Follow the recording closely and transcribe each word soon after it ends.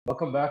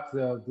Welcome back to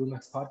the Blue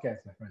Max podcast,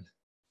 my friend.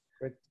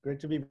 Great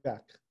to be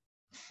back.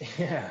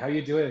 Yeah, how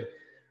you doing?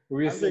 I'm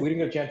doing. We didn't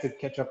get a chance to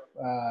catch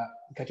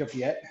up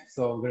yet,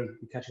 so we're gonna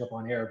be catching up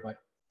on air. But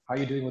how are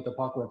you doing with the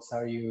apocalypse? How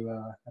are you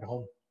at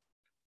home?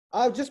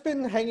 I've just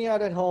been hanging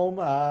out at home.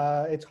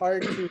 It's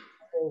hard to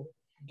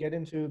get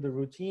into the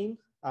routine,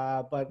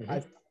 but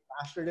I've Hmm.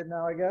 mastered it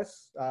now. I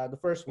guess the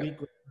first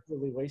week was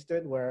completely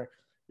wasted, where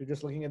you're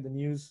just looking at the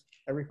news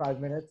every 5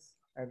 minutes,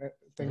 and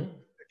things Hmm.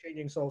 are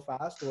changing so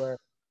fast where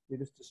you're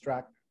just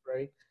distracted,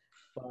 right?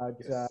 But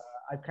Yes.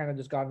 I've kind of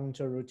just gotten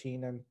into a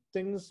routine, and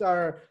things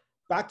are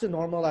back to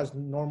normal as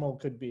normal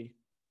could be.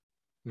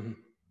 Hmm.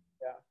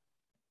 Yeah.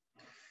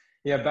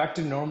 Yeah, back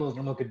to normal as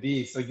normal could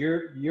be. So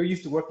you're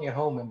used to working at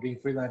home and doing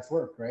freelance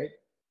work, right?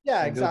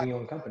 Yeah, And building exactly. your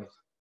own companies.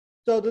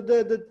 So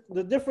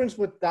the difference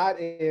with that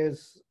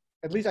is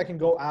at least I can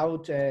go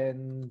out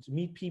and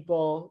meet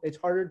people. It's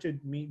harder to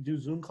do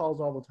Zoom calls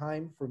all the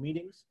time for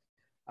meetings.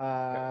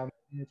 Yep.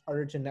 It's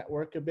harder to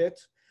network a bit.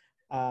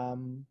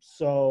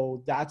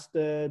 So that's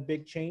the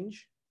big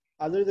change.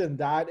 Other than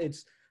that,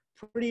 it's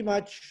pretty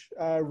much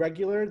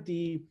regular.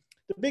 The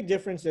big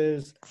difference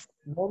is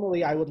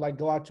normally I would like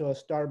go out to a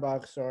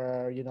Starbucks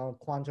or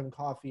Quantum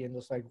Coffee and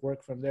just like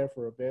work from there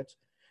for a bit.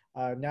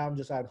 Now I'm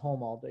just at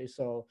home all day,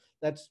 so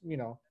that's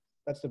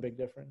the big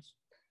difference.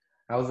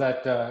 How's that?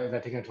 Is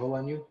that taking a toll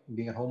on you,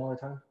 being at home all the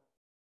time?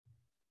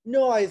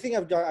 No, I think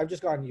I've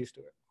just gotten used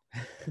to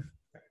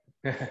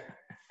it.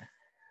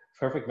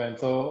 Perfect, man.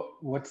 So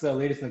what's the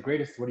latest and the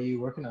greatest? What are you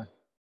working on?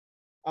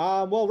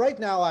 Well, right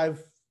now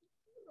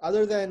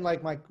other than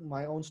like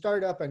my own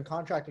startup and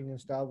contracting and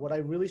stuff, what I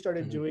really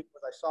started Hmm. doing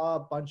was I saw a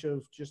bunch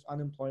of just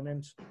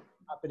unemployment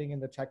happening in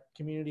the tech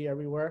community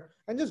everywhere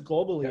and just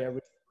globally Yeah.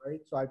 everywhere,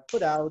 right? So I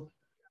put out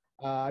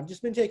I've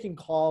just been taking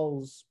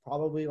calls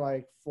probably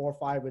like 4 or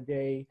 5 a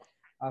day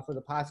for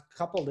the past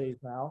couple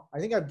days now. I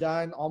think I've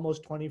done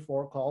almost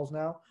 24 calls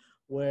now,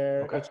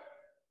 where Okay. it's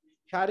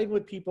chatting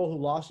with people who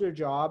lost their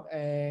job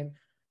and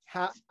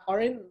are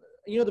in.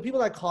 The people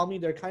that call me,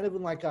 they're kind of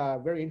in like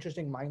a very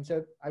interesting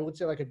mindset. I would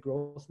say like a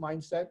growth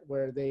mindset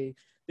where they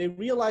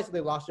realize that they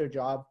lost their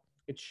job.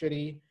 It's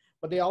shitty,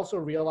 but they also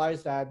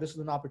realize that this is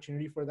an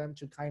opportunity for them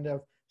to kind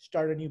of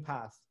start a new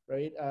path,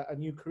 right? A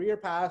new career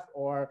path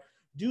or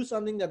do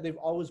something that they've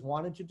always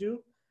wanted to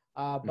do,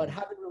 but Hmm.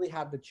 haven't really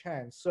had the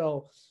chance.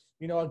 So,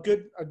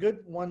 a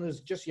good one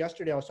is just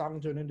yesterday. I was talking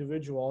to an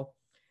individual,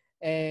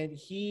 and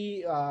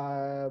he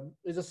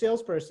is a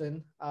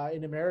salesperson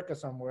in America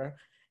somewhere,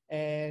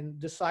 and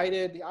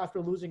decided after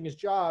losing his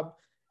job,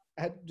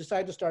 had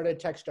decided to start a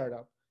tech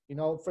startup.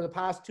 For the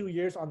past 2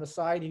 years on the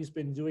side, he's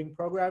been doing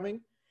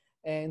programming,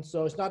 and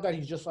so it's not that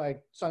he's just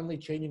like suddenly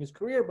changing his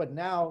career, but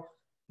now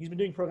he's been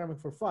doing programming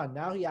for fun.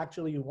 Now he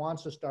actually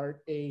wants to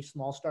start a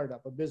small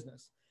startup, a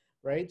business,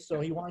 right? So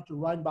Yeah. he wanted to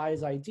run by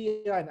his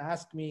idea and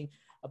ask me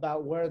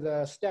about where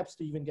the steps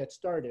to even get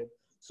started.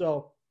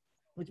 So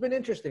it's been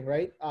interesting,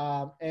 right?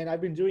 And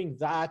I've been doing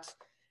that,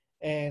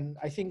 and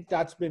I think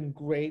that's been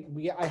great.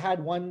 I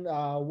had one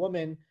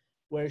woman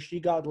where she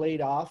got laid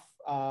off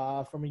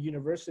from a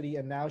university,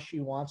 and now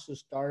she wants to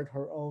start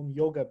her own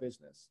yoga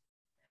business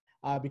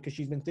because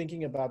she's been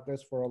thinking about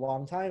this for a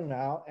long time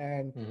now,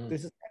 and Hmm.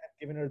 this is kind of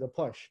giving her the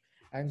push.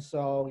 And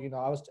so,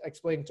 I was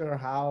explaining to her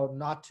how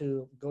not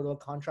to go to a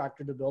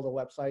contractor to build a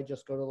website,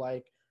 just go to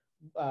like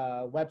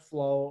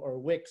Webflow or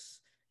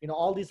Wix,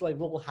 all these like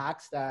little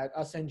hacks that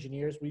us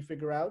engineers we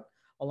figure out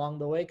along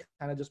the way,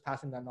 kind of just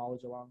passing that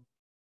knowledge along.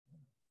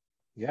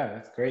 Yeah,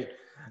 that's great.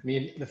 I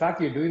mean, the fact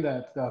that you're doing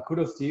that,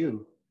 kudos to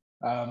you.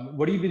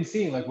 What have you been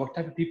seeing? Like, what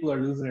type of people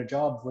are losing their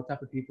jobs? What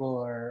type of people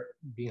are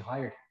being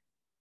hired?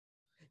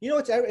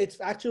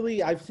 It's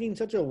actually I've seen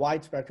such a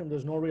wide spectrum.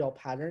 There's no real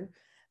pattern.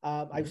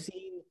 Hmm.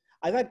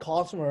 I've had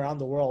calls from around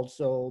the world,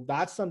 so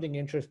that's something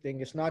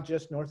interesting. It's not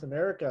just North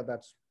America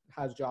that's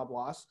has job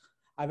loss.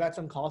 I've had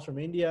some calls from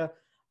India.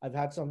 I've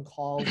had some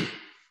calls from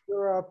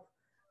Europe,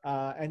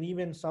 and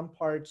even some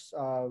parts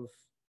of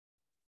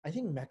I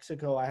think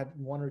Mexico. I had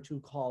one or two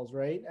calls,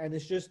 right? And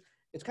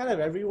it's kind of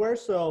everywhere.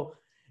 So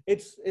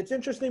it's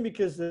interesting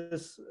because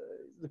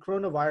the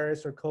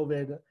coronavirus or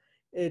COVID,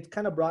 it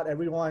kind of brought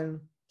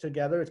everyone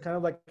together. It's kind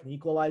of like an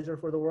equalizer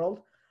for the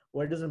world,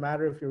 where it doesn't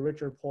matter if you're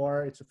rich or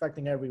poor. It's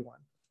affecting everyone,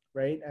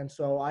 right? And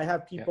so I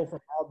have Yeah. people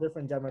from all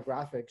different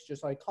demographics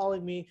just like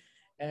calling me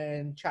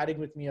and chatting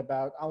with me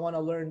about I want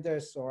to learn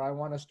this or I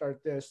want to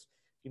start this.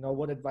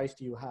 What advice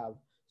do you have?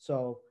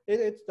 So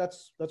it's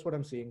that's what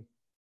I'm seeing.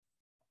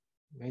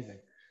 Amazing.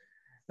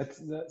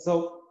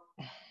 So.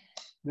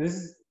 This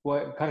is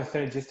what kind of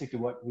synergistic to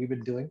what we've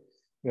been doing.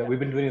 Yeah, Yeah. we've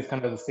been doing this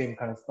kind of the same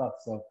kind of stuff.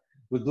 So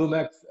with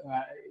BloomX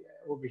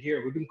over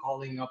here, we've been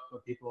calling up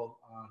people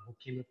who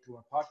came up to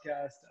our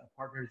podcast,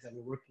 partners that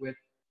we worked with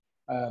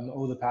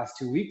over the past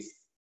 2 weeks.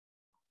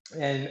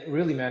 And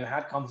really, man, I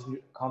had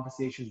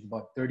conversations with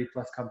about 30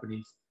 plus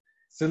companies.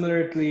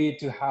 Similarly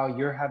to how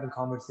you're having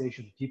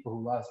conversations with people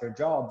who lost their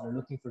jobs or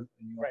looking for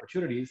new Right.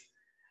 opportunities,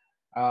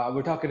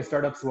 we're talking to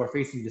startups who are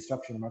facing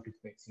disruption in the market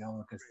space,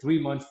 because 3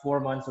 months,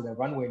 4 months of their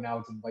runway now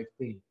is in white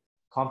clean.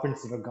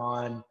 Conferences are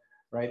gone,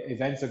 right?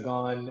 Events are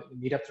gone,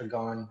 meetups are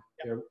gone.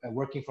 They're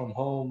working from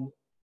home,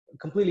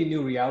 completely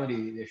new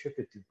reality they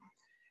shifted to.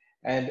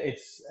 And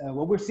it's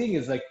what we're seeing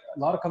is like a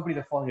lot of companies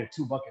are falling into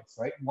two buckets,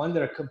 right? One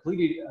that are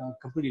completely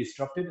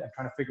disrupted and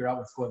trying to figure out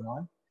what's going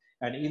on,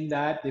 and in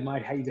that they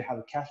might either have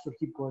a cash flow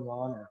keep going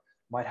on, or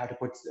might have to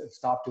put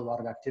stop to a lot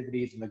of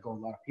activities and let go of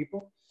a lot of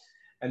people.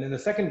 And then the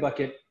second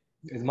bucket,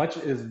 as much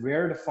as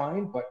rare to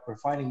find, but we're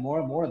finding more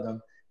and more of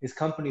them, is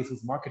companies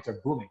whose markets are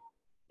booming,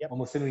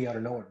 almost seemingly out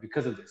of nowhere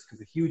because of this,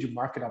 because a huge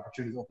market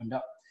opportunities opened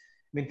up.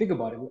 I mean, think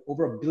about it.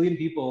 Over 1 billion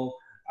people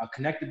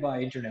connected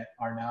by internet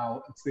are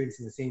now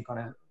experiencing the same kind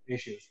of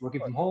issues.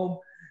 Working from home,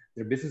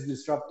 their business is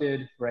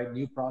disrupted, right?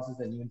 New process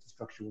and new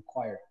infrastructure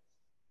required.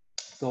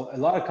 So a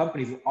lot of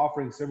companies are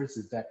offering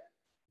services that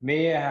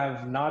may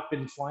have not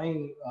been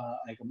flying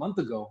like a month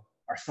ago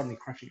are suddenly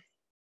crushing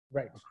it.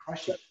 Right.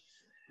 Crushing it.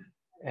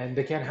 And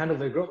they can't handle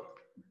their growth.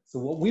 So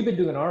what we've been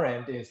doing on our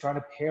end is trying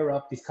to pair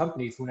up these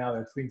companies who now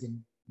are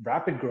experiencing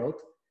rapid growth,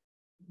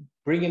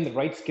 bring in the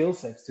right skill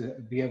sets to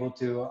be able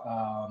to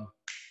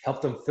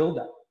help them fill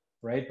that,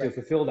 right? To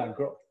fulfill that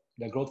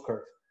growth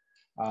curve.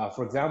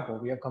 For example,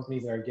 we have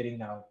companies that are getting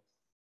now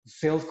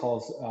sales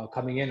calls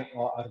coming in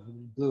out of the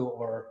blue,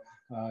 or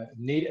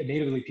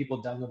natively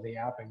people download the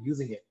app and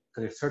using it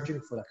because they're searching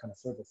for that kind of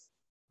service.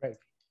 Right.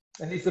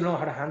 And they still know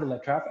how to handle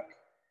that traffic.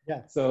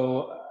 Yeah.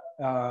 So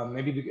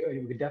maybe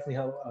we could definitely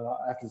help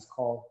after this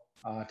call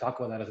talk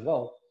about that as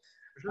well.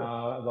 Sure.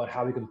 About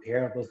how we can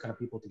pair those kind of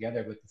people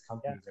together with these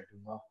companies that are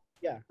doing well.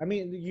 Yeah, I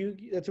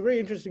mean, that's a very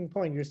interesting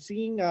point. You're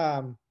seeing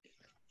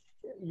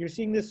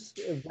this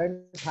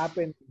event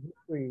happen in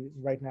history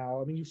right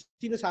now. I mean, you've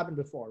seen this happen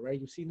before, right?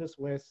 You've seen this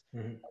with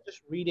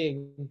just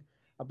reading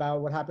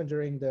about what happened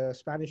during the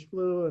Spanish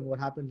flu and what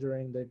happened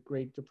during the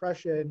Great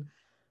Depression.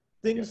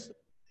 Things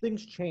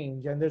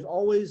change, and there's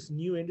always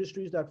new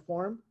industries that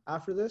form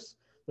after this.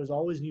 There's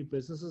always new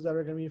businesses that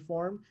are going to be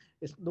formed.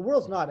 The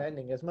world's not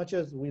ending. As much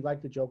as we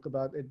like to joke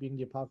about it being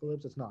the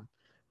apocalypse, it's not,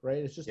 right?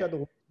 It's just that the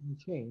world will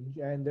change,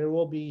 and there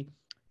will be,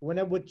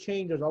 whenever with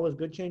change, there's always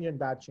good change and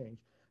bad change.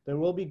 There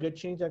will be good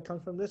change that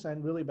comes from this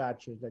and really bad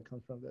change that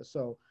comes from this.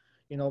 So,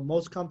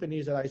 most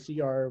companies that I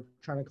see are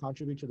trying to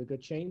contribute to the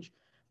good change.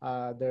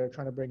 They're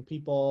trying to bring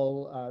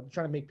people,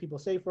 trying to make people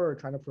safer, or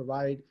trying to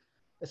provide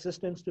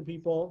assistance to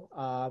people.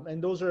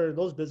 And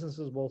those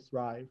businesses will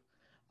thrive,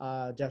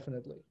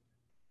 definitely.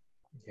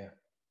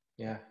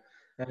 Yeah.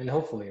 And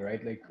hopefully,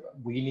 right? Like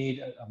we need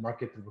a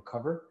market to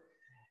recover.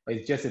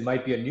 It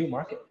might be a new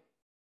market.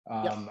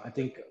 I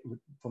think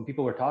from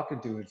people we're talking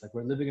to, it's like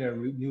we're living in a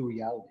new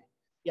reality.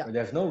 Yeah.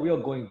 There's no real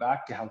going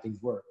back to how things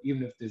were,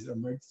 even if this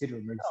state of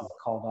emergency is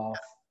called off.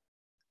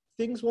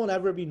 Things won't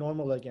ever be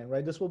normal again,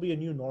 right? This will be a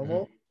new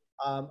normal.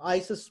 I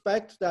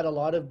suspect that a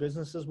lot of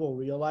businesses will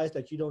realize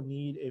that you don't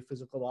need a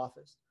physical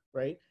office,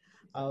 right?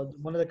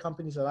 One of the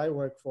companies that I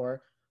work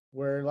for,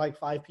 we're like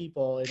 5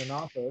 people in an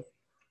office,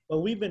 but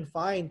we've been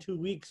fine 2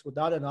 weeks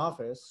without an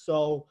office.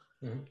 So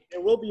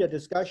there will be a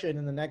discussion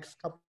in the next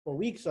couple of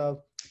weeks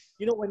of,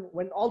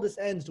 when all this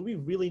ends, do we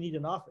really need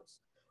an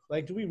office?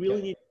 Like, do we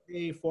really need to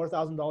pay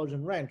 $4,000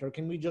 in rent? Or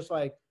can we just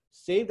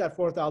save that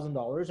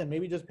 $4,000 and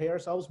maybe just pay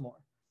ourselves more,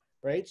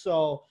 right?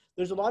 So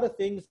there's a lot of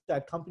things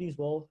that companies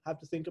will have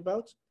to think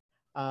about.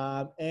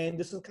 And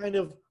this is kind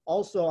of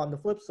also on the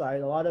flip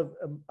side, a lot of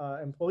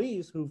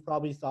employees who've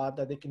probably thought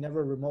that they can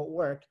never remote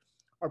work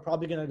are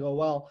probably going to go,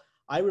 well,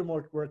 I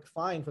remote worked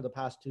fine for the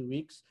past 2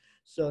 weeks.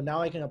 So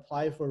now I can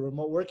apply for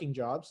remote working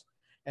jobs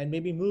and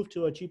maybe move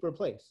to a cheaper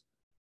place,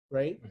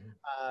 right?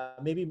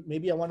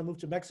 Maybe I want to move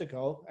to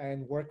Mexico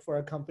and work for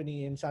a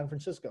company in San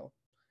Francisco.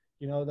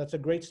 That's a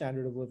great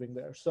standard of living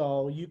there.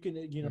 So you can,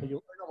 you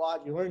earn a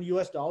lot, you earn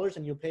US dollars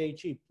and you pay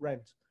cheap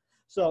rent.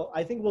 So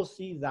I think we'll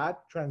see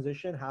that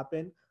transition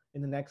happen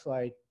in the next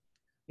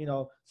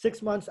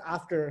 6 months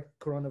after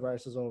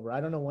coronavirus is over. I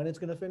don't know when it's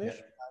going to finish.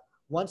 Yeah.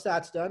 Once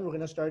that's done, we're going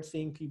to start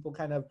seeing people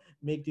kind of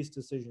make these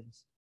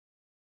decisions.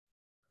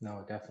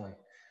 No, definitely.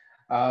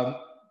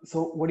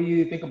 So what do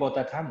you think about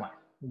that timeline?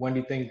 When do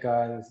you think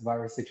this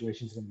virus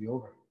situation is going to be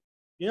over?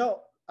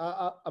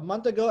 A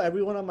month ago,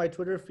 everyone on my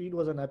Twitter feed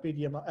was an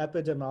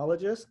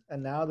epidemiologist,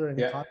 and now they're in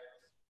economics.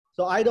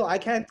 So I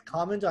can't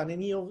comment on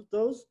any of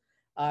those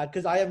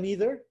because I am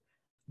neither.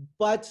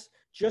 But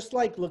just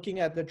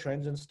looking at the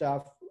trends and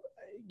stuff,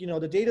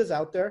 the data's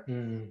out there.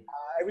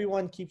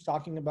 Everyone keeps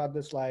talking about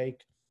this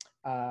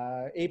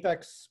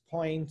apex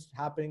point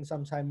happening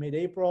sometime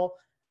mid-April.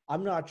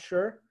 I'm not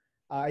sure.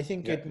 I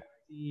think it might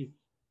be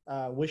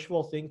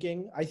wishful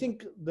thinking. I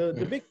think the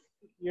big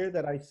here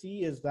that I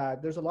see is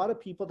that there's a lot of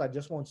people that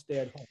just won't stay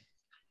at home,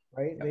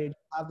 right? They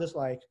have this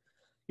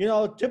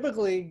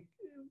typically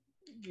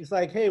it's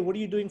hey, what are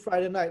you doing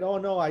Friday night? Oh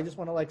no, I just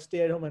want to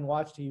stay at home and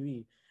watch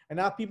TV. And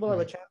now people have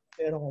a chance to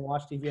stay at home and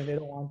watch TV and they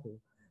don't want to.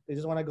 They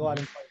just want to go out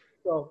and play.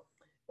 So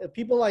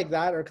people like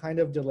that are kind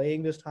of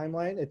delaying this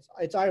timeline.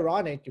 It's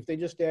ironic. If they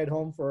just stay at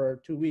home for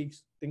 2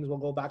 weeks, things will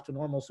go back to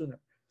normal sooner.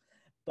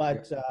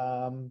 But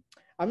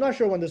I'm not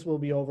sure when this will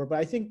be over, but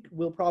I think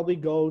we'll probably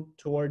go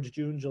towards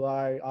June,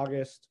 July,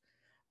 August.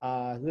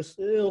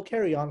 It'll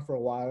carry on for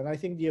a while. And I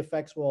think the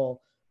effects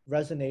will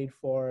resonate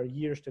for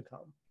years to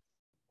come.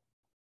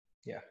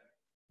 Yeah,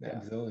 Yeah,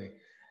 absolutely.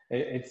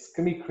 It's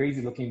gonna be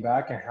crazy looking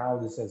back at how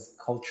this has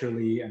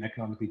culturally and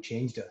economically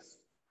changed us.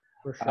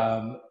 for sure.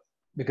 Um,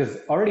 because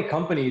already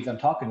companies, I'm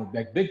talking with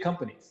like big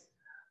companies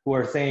who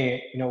are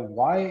saying,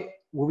 why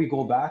will we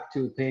go back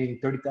to paying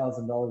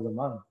 $30,000 a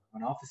month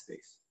on office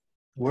space?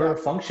 We're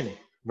Exactly. functioning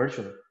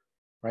virtually,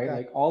 right?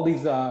 Exactly. Like all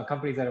these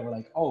companies that were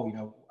like, oh,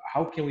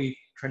 how can we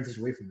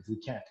transition away from this? We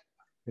can't.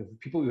 If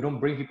people, you don't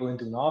bring people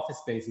into an office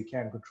space, you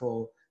can't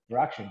control their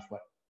actions.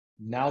 But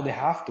now they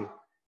have to,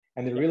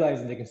 and they're Yeah.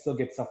 realizing they can still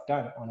get stuff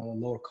done on a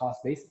lower cost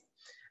basis.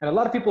 And a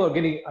lot of people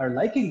are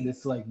liking this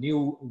like new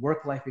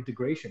work-life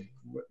integration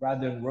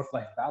rather than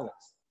work-life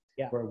balance,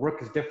 Yeah. where work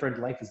is different,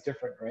 life is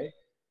different, right?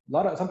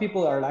 Some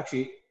people are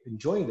actually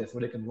enjoying this,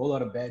 where they can roll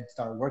out of bed,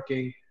 start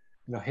working,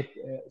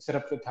 set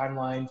up the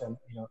timelines, and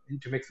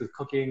intermix with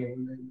cooking and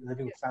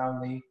living with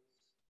family.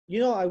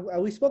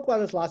 We spoke about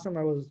this last time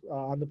I was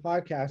on the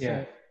podcast, Yeah.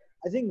 and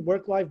I think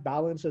work-life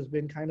balance has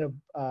been kind of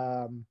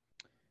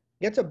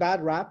gets a bad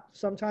rap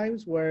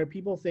sometimes, where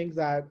people think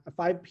that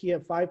 5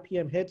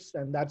 p.m. hits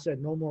and that's it,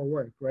 no more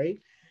work, right?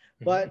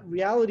 But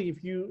reality,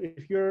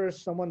 if you're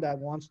someone that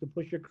wants to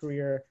push your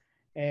career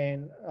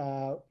and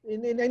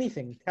in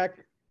anything, tech,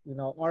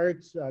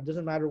 arts,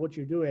 doesn't matter what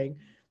you're doing,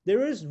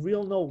 there is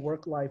real no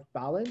work-life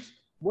balance.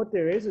 What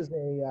there is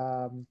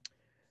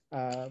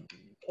uh,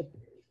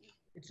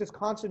 it's just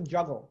constant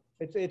juggle.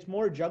 It's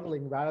more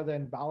juggling rather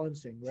than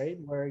balancing, right?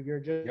 Where you're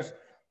just Yep.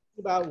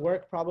 about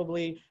work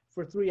probably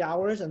for 3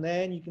 hours, and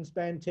then you can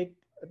take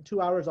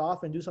 2 hours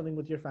off and do something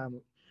with your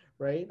family,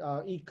 right?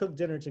 Cook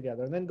dinner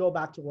together, and then go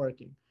back to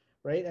working,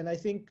 right? And I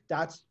think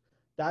that's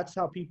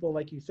how people,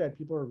 like you said,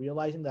 people are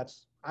realizing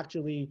that's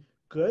actually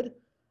good,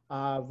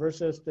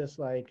 versus this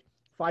like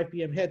 5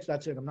 p.m. hits.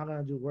 That's it. I'm not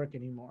gonna do work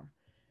anymore.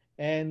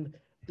 And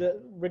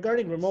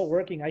regarding remote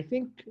working, I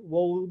think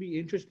what will be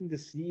interesting to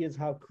see is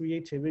how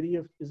creativity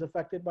is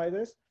affected by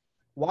this.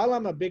 While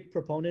I'm a big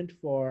proponent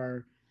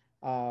for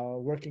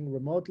working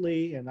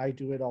remotely, and I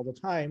do it all the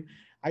time,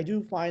 I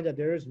do find that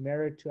there is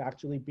merit to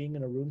actually being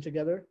in a room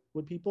together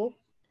with people,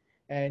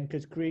 and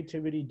because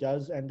creativity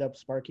does end up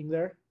sparking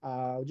there.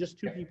 Just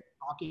two Yep. people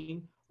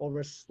talking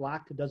over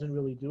Slack doesn't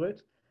really do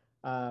it.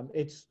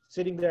 It's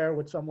sitting there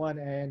with someone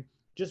and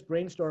just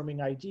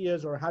brainstorming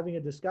ideas or having a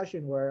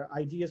discussion where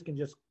ideas can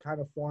just kind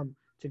of form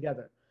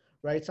together,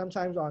 right?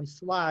 Sometimes on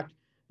Slack,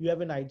 you have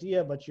an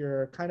idea, but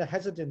you're kind of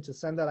hesitant to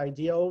send that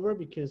idea over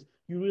because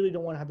you really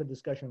don't want to have the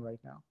discussion right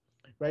now,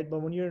 right? But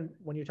when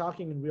you're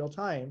talking in real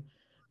time,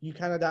 you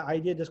kind of that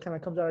idea just kind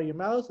of comes out of your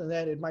mouth, and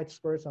then it might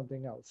spur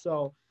something else.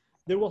 So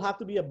there will have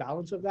to be a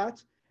balance of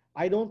that.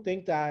 I don't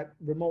think that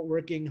remote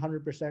working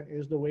 100%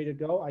 is the way to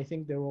go. I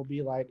think there will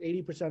be like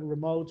 80%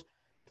 remote,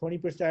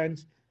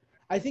 20%.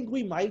 I think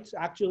we might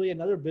actually,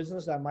 another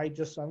business that might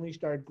just suddenly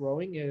start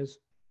growing is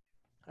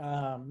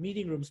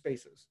meeting room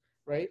spaces,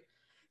 right?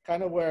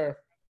 Kind of where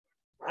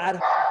ad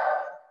hoc,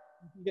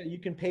 you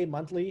can pay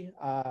monthly,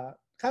 kind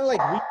of like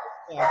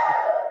a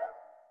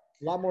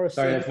lot more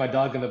Sorry, sane, that's my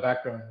dog in the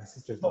background, my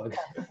sister's dog.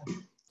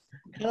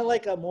 kind of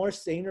like a more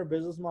saner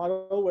business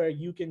model where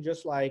you can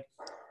just like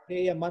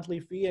pay a monthly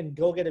fee and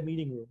go get a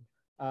meeting room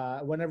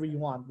whenever you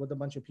want with a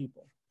bunch of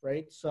people,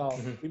 right? So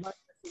Mhm. we might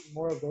see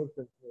more of those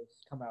businesses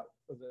come out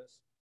of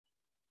this.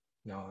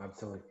 No,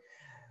 absolutely.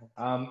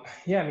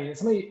 Yeah, I mean,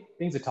 so many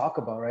things to talk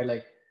about, right?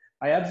 Like,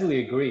 I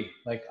absolutely agree.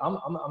 Like, I'm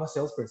a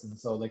salesperson,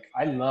 so like,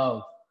 I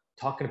love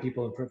talking to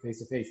people in face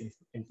to face.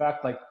 In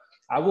fact, like,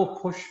 I will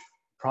push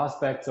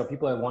prospects or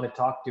people I want to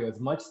talk to as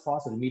much as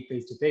possible to meet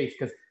face to face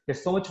because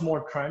there's so much more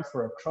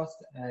transfer of trust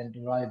and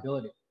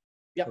reliability,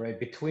 Yep. right,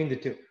 between the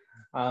two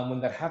when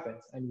that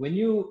happens. And when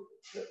you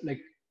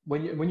like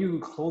when you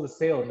close a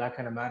sale in that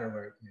kind of manner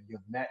where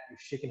you've met,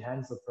 you've shaken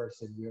hands with a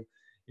person, you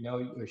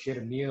shared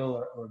a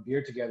meal or a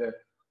beer together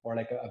or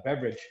like a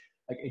beverage,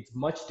 like it's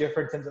much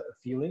different sense of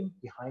feeling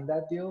behind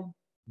that deal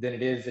than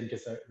it is in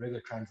just a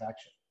regular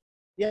transaction.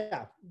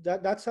 Yeah,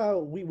 that's how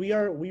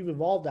we've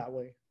evolved that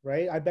way,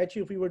 right? I bet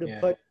you if we were to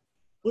Yeah.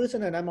 put us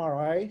in an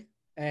MRI,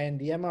 and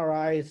the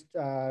MRI is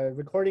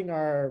recording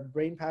our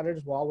brain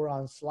patterns while we're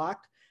on Slack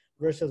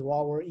versus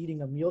while we're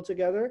eating a meal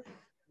together,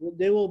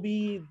 there will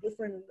be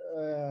different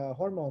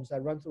hormones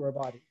that run through our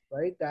body,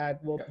 right?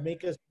 That will Yeah.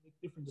 make us make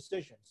different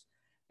decisions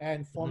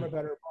and form a Mhm.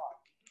 better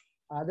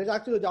bond. There's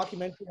actually a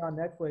documentary on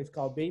Netflix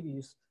called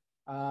Babies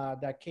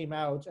that came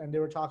out, and they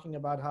were talking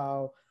about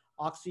how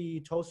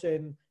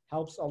oxytocin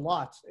helps a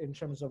lot in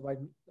terms of like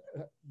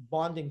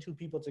bonding two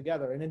people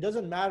together. And it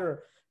doesn't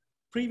matter.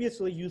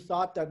 Previously, you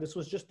thought that this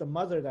was just the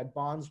mother that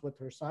bonds with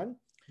her son,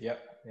 Yep.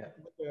 Yeah.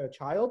 with the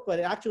child, but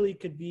it actually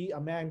could be a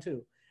man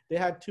too. They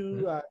had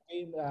two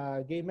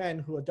Mhm. gay men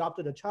who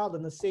adopted a child,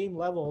 and the same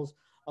levels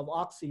of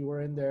oxy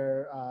were in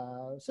their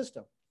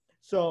system.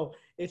 So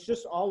it's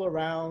just all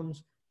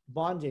around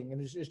bonding, and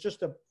it's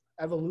just a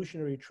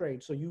evolutionary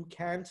trait. So you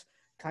can't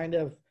kind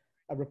of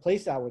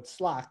replace that with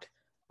Slack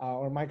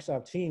or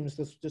Microsoft Teams.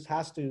 This just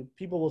has to.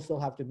 People will still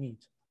have to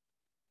meet.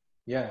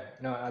 Yeah,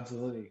 no,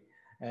 absolutely.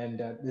 And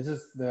this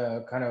is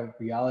the kind of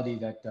reality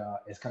that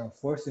is kind of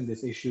forcing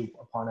this issue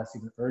upon us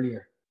even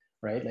earlier,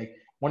 right? Like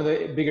one of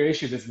the bigger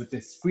issues is with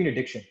this screen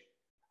addiction.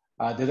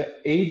 There's an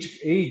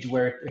age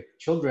where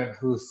children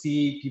who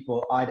see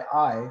people eye to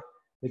eye,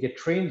 they get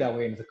trained that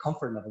way, and it's a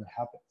comfort level that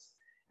happens.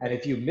 And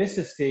if you miss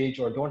a stage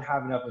or don't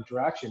have enough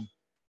interaction,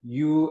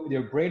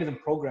 your brain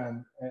isn't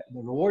programmed,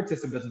 the reward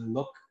system doesn't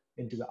look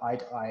into the eye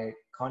to eye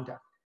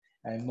contact.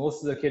 And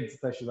most of the kids,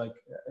 especially like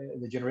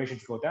the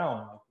generations go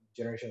down, like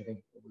generation I think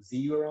Z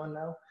you're on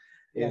now,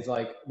 is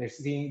like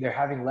they're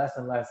having less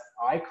and less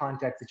eye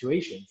contact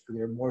situations because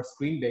they're more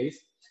screen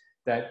based.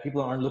 That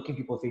people aren't looking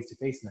people face to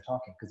face and they're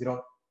talking because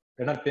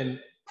they're not been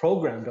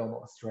programmed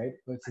almost, right?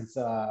 But since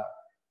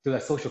through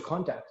that social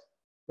contact,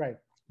 right,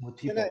 with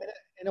people.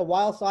 In a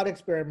wild thought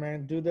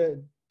experiment, do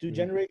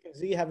Generation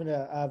Z have an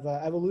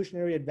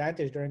evolutionary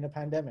advantage during the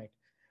pandemic,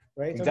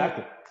 right?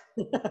 Exactly.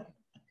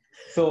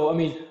 So, I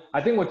mean,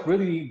 I think what's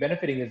really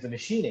benefiting is the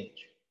machine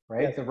age,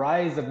 right? Yes. The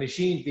rise of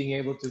machines being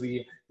able to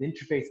be the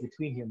interface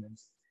between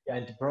humans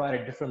and to provide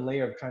a different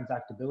layer of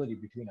transactability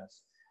between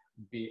us.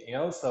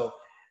 So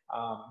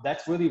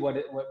that's really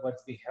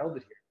what's being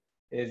heralded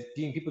here, is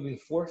people being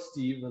forced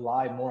to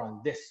rely more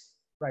on this,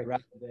 right,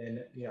 rather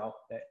than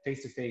that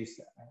face to face,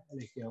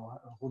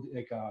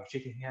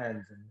 shaking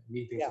hands and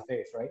meeting face to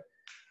face, right?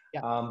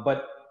 Yeah.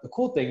 But the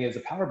cool thing is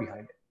the power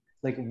behind it.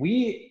 Like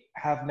we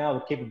have now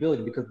the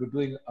capability because we're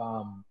doing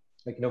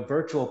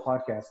virtual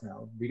podcasts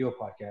now, video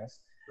podcasts.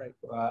 Right.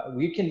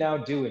 We can now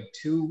do in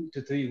 2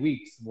 to 3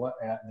 weeks what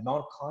the amount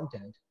of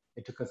content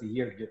it took us a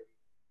year to do.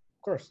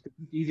 Of course,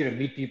 it's easier to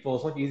meet people.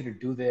 It's much easier to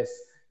do this,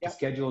 to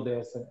schedule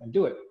this and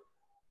do it.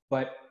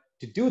 But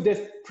to do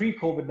this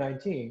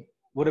pre-COVID-19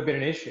 would have been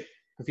an issue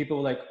because people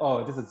were like,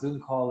 "Oh, this is a Zoom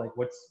call. Like,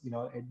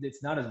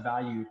 it's not as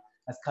valued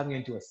as coming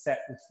into a set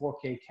with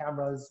 4K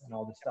cameras and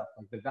all this stuff.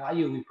 Like the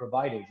value we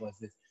provided was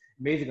this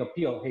amazing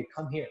appeal. Hey,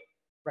 come here."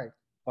 Right.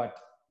 But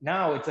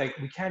now it's like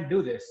we can't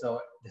do this,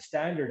 so the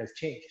standard has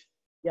changed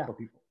for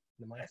people,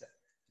 the mindset.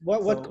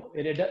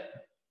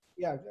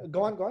 Yeah,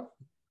 go on.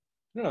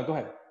 No, go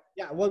ahead.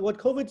 Yeah, what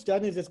COVID's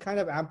done is it's kind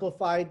of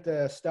amplified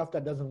the stuff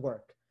that doesn't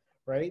work,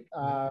 right?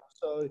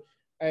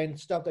 And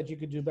stuff that you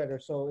could do better.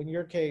 So in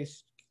your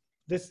case,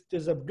 this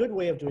is a good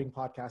way of doing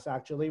podcasts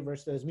actually,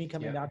 versus me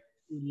coming down to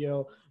the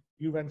studio,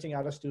 you renting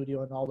out a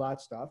studio and all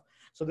that stuff.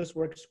 So this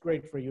works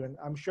great for you. And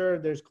I'm sure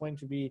there's going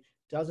to be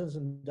dozens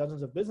and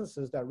dozens of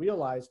businesses that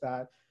realize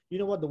that, you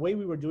know what, the way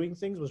we were doing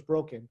things was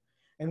broken.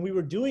 And we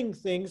were doing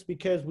things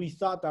because we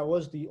thought that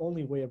was the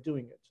only way of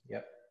doing it.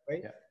 Yep.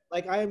 Right? Yep.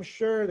 Like I am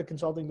sure the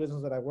consulting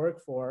business that I work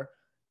for,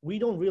 we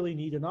don't really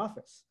need an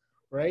office,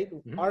 right?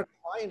 Mm-hmm. Our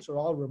clients are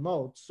all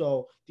remote.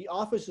 So the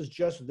office is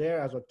just there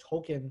as a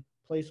token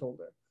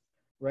placeholder,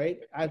 right?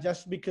 And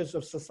just because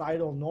of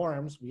societal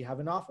norms, we have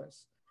an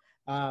office.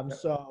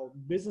 So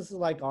businesses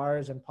like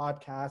ours and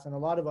podcasts and a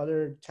lot of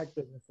other tech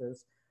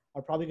businesses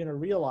are probably going to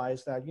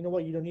realize that, you know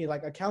what, you don't need,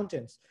 like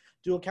accountants.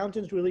 Do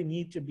accountants really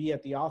need to be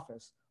at the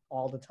office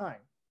all the time,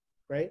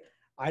 right?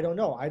 I don't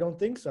know. I don't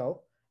think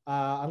so.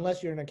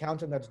 Unless you're an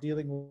accountant that's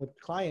dealing with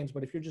clients.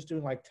 But if you're just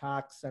doing like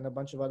tax and a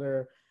bunch of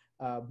other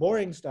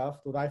boring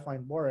stuff that I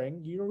find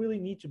boring, you don't really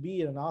need to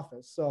be in an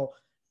office. So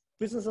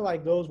businesses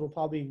like those will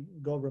probably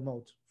go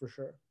remote for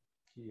sure.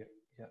 Yeah.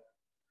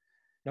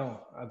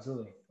 No,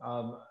 absolutely.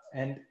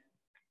 And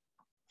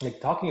like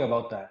talking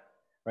about that,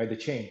 right? The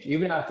change,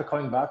 even after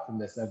coming back from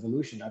this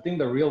evolution, I think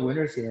the real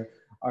winners here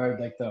are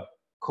like the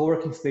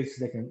co-working spaces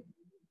that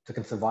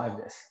can survive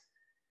this.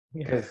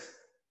 Because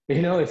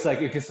it's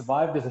like if you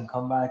survive this and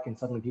come back and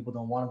suddenly people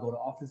don't want to go to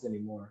office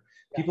anymore,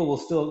 people will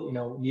still,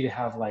 need to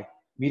have like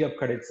meetup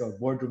credits or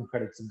boardroom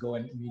credits and go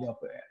and meet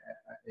up,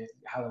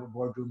 have a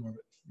boardroom or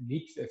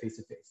meet face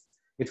to face.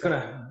 It's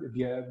gonna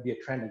be a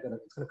trend.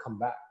 It's gonna come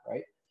back,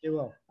 right? It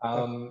will.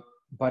 And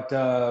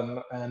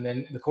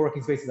then the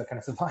co-working spaces that kind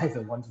of survive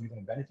the ones we're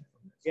going to benefit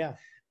from this. Yeah.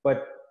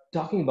 But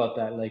talking about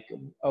that, like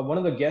one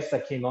of the guests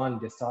that came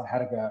on just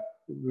had a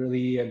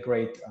really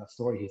great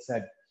story. He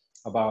said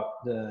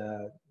about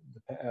the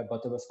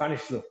Spanish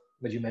flu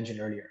that you mentioned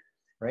earlier,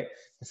 right?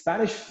 The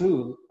Spanish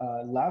flu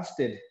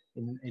lasted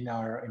in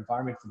our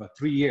environment for about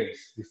 3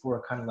 years before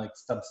it kind of like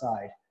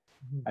subsided.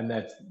 Mm-hmm. And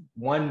that's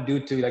one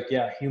due to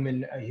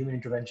human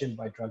intervention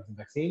by drugs and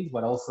vaccines,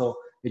 but also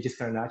it just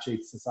kind of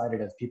naturally subsided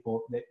as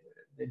the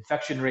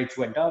infection rates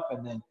went up,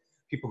 and then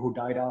people who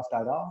died off,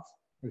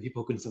 and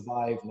people who could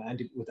survive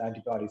with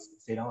antibodies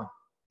stayed on.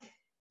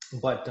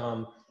 But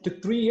it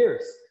took 3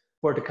 years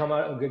for it to come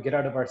out and get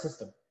out of our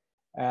system.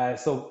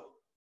 So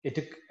it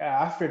took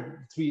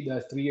after 3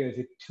 years,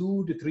 it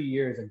 2 to 3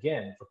 years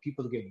again for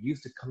people to get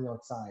used to coming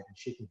outside and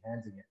shaking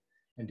hands again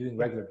and doing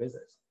regular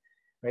business.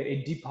 Right,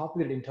 it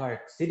depopulated entire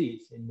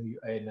cities in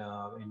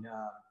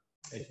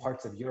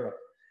parts of Europe,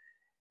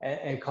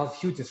 and caused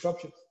huge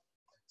disruptions.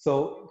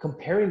 So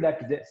comparing that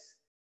to this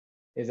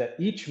is that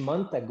each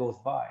month that goes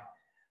by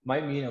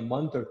might mean a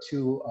month or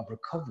two of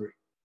recovery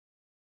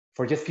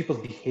for just people's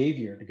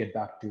behavior to get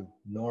back to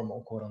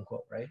normal, quote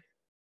unquote, right?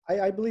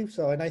 I believe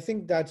so, and I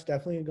think that's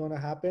definitely going to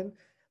happen.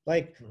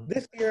 Like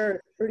this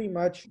year, pretty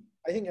much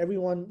I think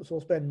everyone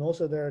will spend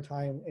most of their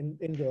time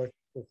indoors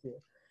this year.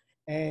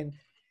 And,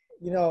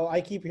 I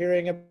keep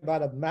hearing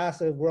about a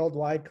massive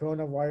worldwide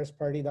coronavirus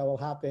party that will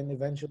happen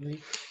eventually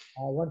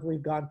once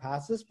we've gone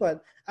past this.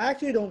 But I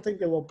actually don't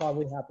think it will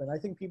probably happen. I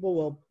think people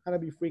will kind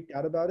of be freaked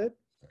out about it,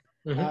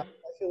 Mm-hmm.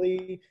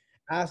 especially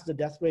as the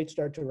death rates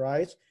start to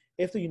rise.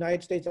 If the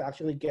United States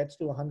actually gets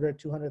to 100,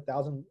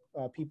 200,000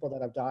 people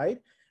that have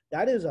died,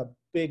 that is a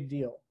big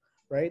deal,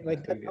 right? That's Like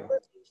a that big deal. number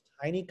is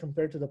tiny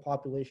compared to the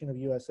population of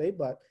USA,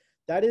 but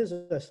that is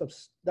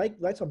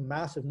that's a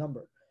massive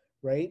number,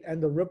 right?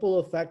 And the ripple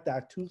effect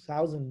that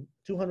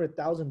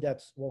 200,000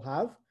 deaths will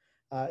have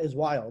is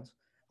wild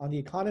on the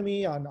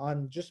economy,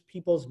 on just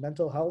people's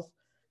mental health.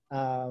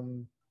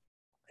 Um,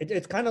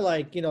 it's kind of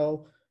like in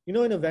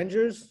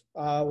Avengers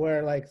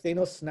where like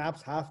Thanos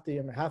snaps half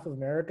of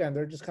America, and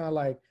they're just kind of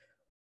like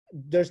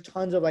there's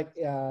tons of like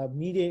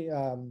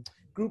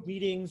group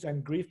meetings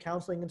and grief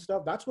counseling and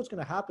stuff. That's what's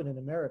going to happen in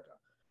America,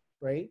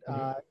 right?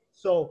 Mm-hmm.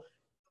 So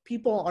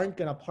people aren't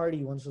going to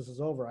party once this is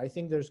over. I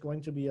think there's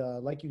going to be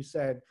like you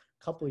said,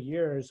 couple of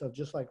years of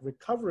just like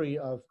recovery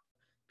of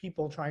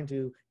people trying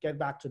to get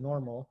back to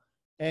normal.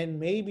 And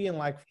maybe in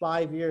like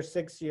 5 years,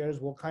 6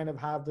 years, we'll kind of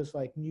have this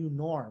like new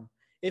norm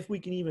if we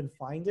can even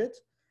find it.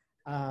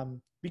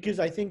 Because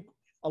I think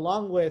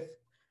along with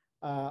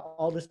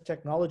all this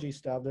technology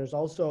stuff, there's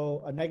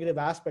also a negative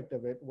aspect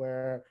of it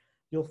where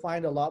you'll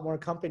find a lot more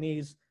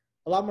companies,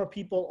 a lot more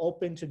people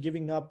open to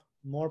giving up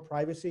more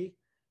privacy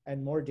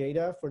and more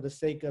data for the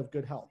sake of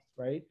good health,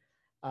 right?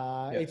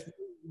 Yeah. It's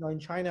in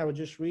China, I was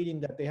just reading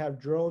that they have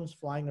drones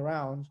flying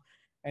around,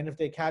 and if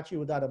they catch you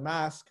without a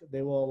mask,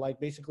 they will like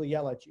basically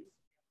yell at you,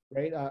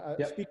 right? A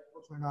Yep. speaker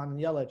will turn on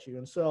and yell at you.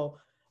 And so,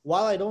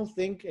 while I don't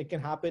think it can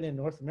happen in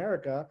North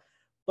America,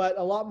 but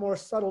a lot more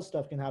subtle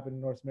stuff can happen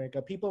in North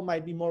America. People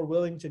might be more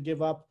willing to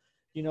give up,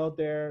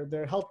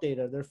 their health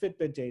data, their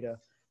Fitbit data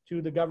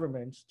to the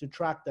government to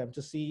track them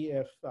to see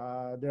if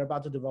they're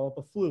about to develop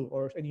a flu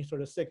or any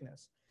sort of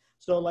sickness.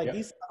 So like Yep.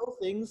 these subtle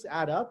things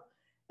add up,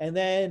 and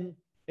then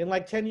in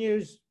like 10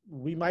 years,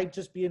 we might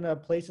just be in a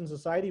place in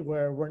society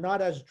where we're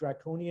not as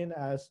draconian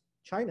as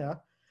China,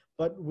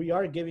 but we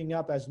are giving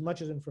up as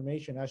much as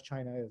information as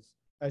China is,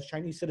 as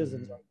Chinese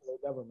citizens Mm-hmm. are to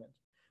their government.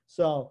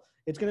 So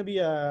it's going to be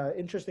a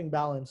interesting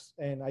balance,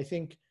 and I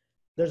think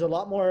there's a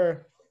lot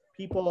more So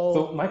people.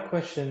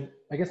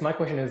 I guess my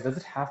question is, does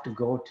it have to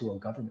go to a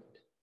government,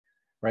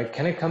 right?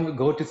 Can it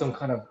go to some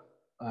kind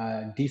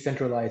of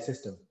decentralized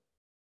system,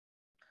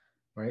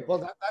 right? Well,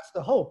 that's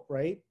the hope,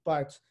 right?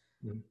 But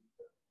Mhm.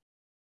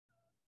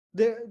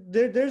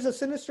 there's a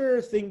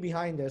sinister thing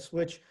behind this,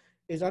 which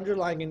is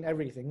underlying in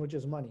everything, which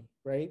is money,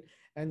 right? Yeah.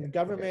 And Okay.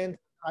 government,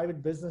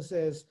 private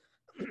businesses,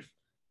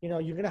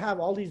 you're going to have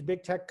all these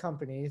big tech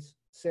companies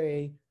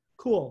say,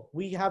 cool,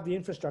 we have the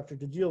infrastructure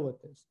to deal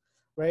with this,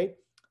 right?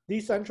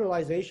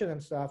 Decentralization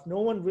and stuff,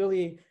 no one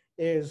really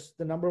is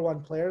the number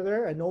one player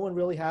there, and no one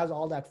really has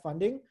all that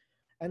funding.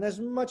 And as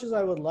much as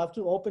I would love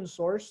to open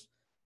source,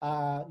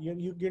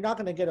 you're not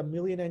going to get a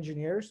million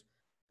engineers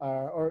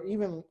or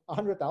even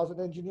 100,000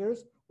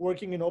 engineers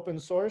working in open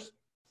source,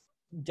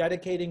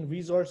 dedicating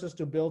resources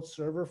to build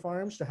server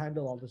farms to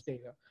handle all this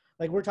data.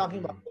 Like we're talking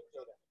about Mm. big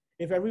data.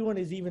 If everyone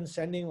is even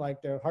sending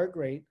like their heart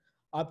rate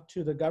up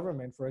to the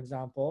government, for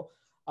example,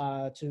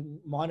 to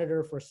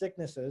monitor for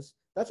sicknesses,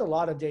 that's a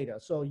lot of data.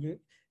 So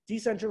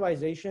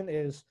decentralization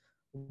is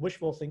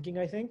wishful thinking,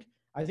 I think.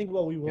 I think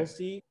what we Yeah. will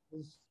see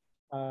is,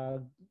 uh,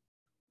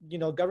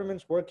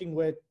 governments working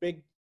with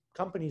big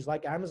companies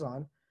like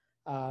Amazon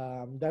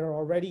that are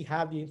already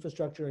have the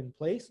infrastructure in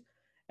place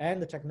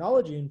and the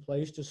technology in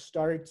place to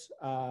start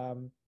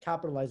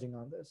capitalizing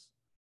on this.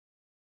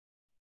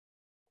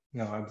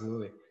 No,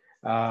 absolutely.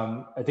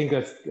 I think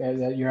that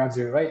you're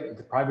absolutely right.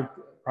 The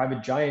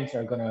private giants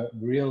are going to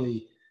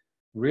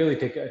really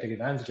take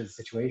advantage of the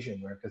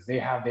situation where because they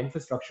have the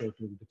infrastructure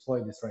to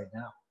deploy this right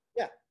now.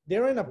 Yeah,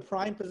 they're in a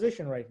prime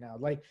position right now.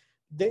 Like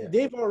Yeah.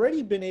 they've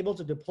already been able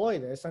to deploy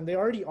this, and they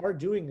already are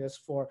doing this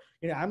for,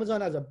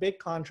 Amazon has a big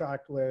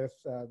contract with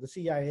the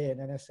CIA and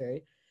NSA.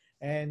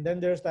 And then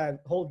there's that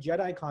whole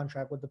JEDI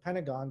contract with the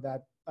Pentagon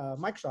that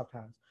Microsoft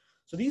has.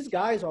 So these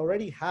guys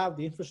already have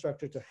the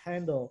infrastructure to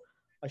handle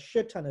a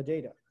shit ton of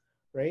data,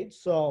 right?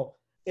 So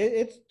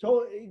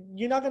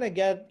you're not going to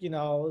get,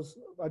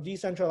 a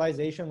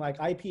decentralization like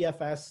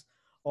IPFS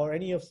or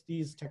any of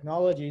these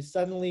technologies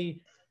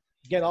suddenly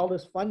get all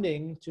this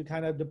funding to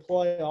kind of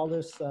deploy all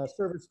this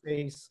server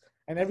space,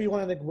 and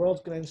everyone in the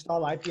world's going to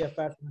install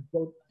IPFS and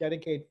go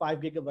dedicate 5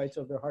 GB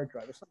of their hard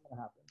drive. It's not going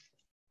to happen.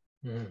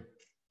 Mhm.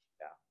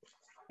 Yeah.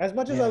 As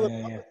much as I Yeah, would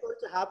yeah, love yeah. for it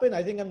to happen,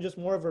 I think I'm just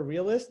more of a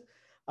realist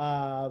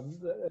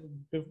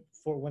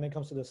for when it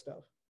comes to this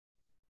stuff.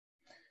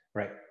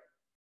 Right.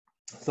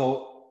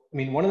 So, I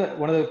mean, one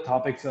of the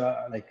topics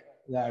like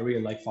that I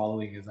really like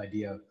following is the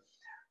idea of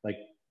like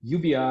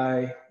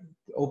UBI,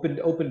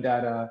 open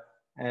data,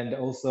 and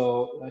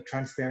also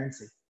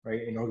transparency,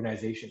 right, in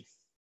organizations.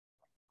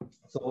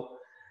 So,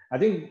 I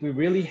think we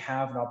really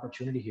have an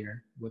opportunity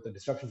here with the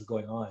disruptions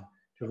going on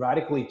to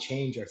radically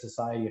change our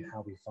society and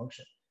how we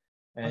function.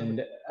 100%.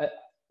 And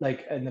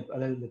like, and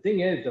the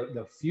thing is,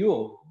 the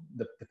fuel,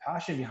 the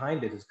passion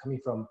behind it is coming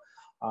from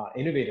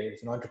innovators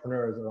and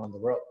entrepreneurs around the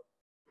world,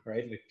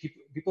 right? Like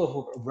people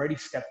who've already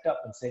stepped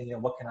up and saying,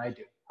 what can I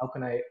do? How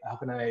can I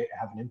have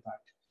an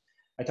impact?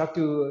 I talked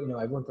to,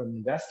 everyone from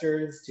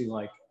investors to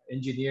like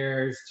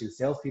engineers to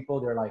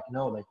salespeople. They're like,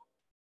 no, like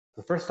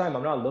the first time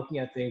I'm not looking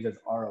at things as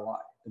ROI.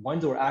 The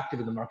ones who are active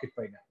in the market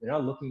right now, they're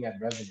not looking at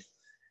revenue.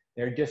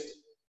 They're just,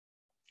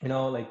 they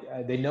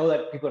know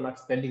that people are not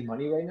spending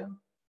money right now.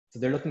 So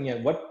they're looking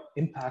at what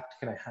impact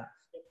can I have?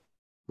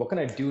 What can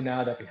I do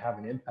now that can have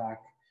an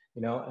impact?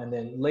 And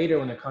then later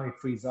when the economy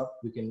frees up,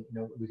 we can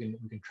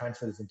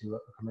transfer this into a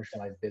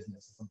commercialized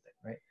business or something,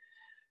 right?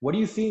 What are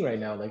you seeing right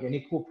now? Like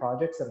any cool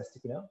projects that are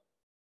sticking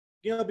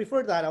out?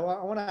 Before that, I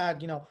want to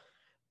add,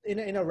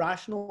 in a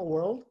rational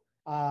world,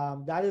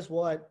 that is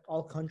what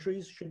all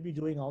countries should be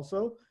doing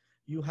also.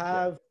 You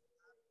have,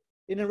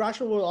 in a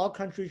rational world, all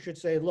countries should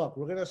say, look,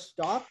 we're going to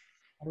stop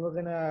and we're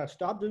going to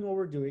stop doing what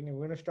we're doing and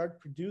we're going to start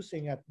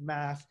producing at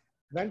mass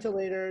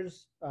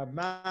ventilators,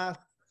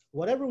 masks,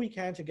 whatever we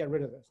can to get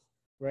rid of this,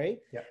 right?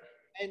 Yeah.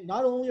 And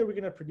not only are we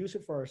going to produce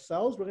it for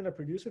ourselves, we're going to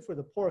produce it for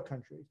the poor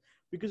countries.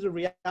 Because the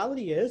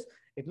reality is,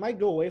 it might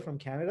go away from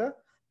Canada,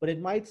 but it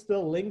might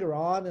still linger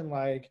on in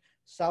like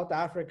South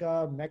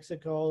Africa,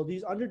 Mexico,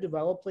 these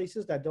underdeveloped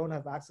places that don't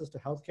have access to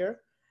healthcare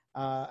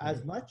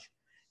as much.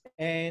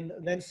 And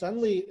then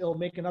suddenly it'll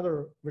make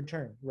another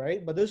return,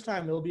 right? But this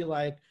time it'll be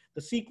like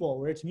the sequel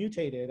where it's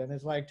mutated and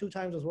it's like 2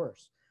 times as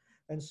worse.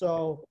 And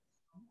so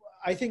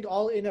I think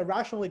all in a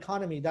rational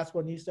economy, that's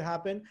what needs to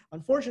happen.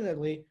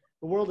 Unfortunately,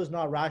 the world is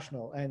not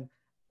rational and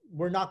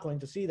we're not going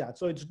to see that.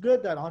 So it's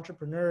good that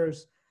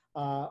entrepreneurs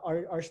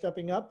are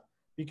stepping up,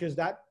 because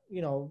that,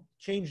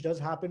 change does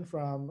happen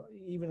from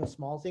even a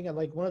small thing. And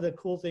like one of the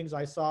cool things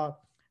I saw,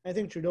 I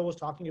think Trudeau was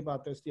talking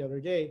about this the other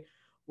day,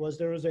 was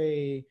there was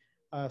a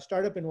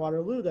startup in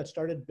Waterloo that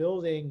started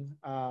building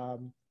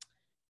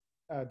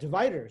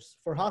dividers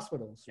for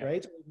hospitals,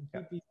 right? So you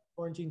can keep these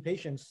quarantine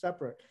patients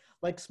separate.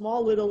 Like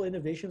small little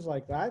innovations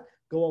like that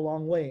go a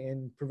long way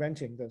in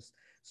preventing this.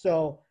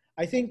 So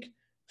I think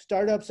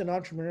startups and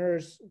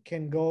entrepreneurs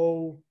can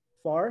go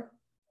far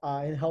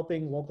in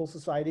helping local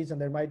societies, and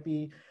there might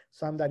be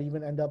some that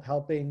even end up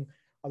helping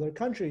other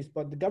countries,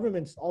 but the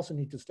governments also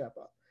need to step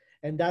up.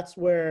 And that's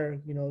where,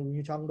 when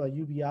you're talking about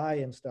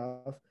UBI and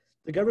stuff,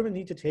 the government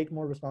need to take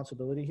more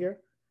responsibility here.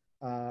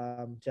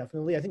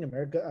 Definitely. I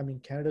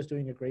think Canada's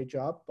doing a great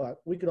job,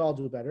 but we could all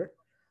do better.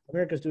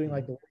 America's doing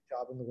like the worst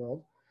job in the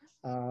world.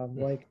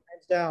 Like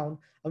hands down,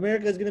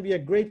 America is going to be a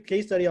great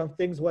case study on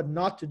things, what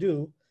not to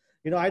do.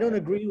 I don't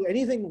agree with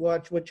anything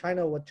what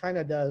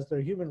China does,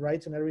 their human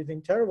rights and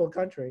everything, terrible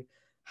country.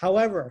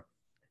 However,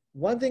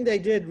 one thing they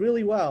did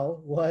really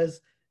well was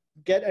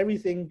get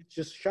everything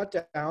just shut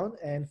down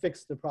and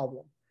fix the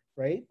problem,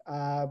 right?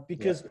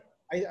 Because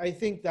I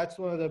think that's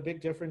one of the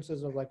big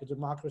differences of like a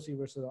democracy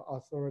versus an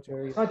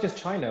authoritarian. It's not just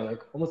China,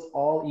 like almost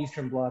all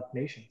Eastern Bloc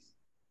nations.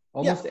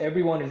 Almost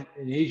everyone in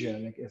Asia,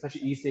 like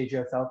especially East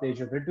Asia, South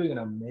Asia, they're doing an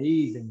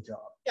amazing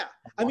job. Yeah,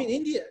 I mean,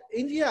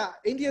 India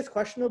is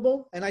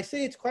questionable, and I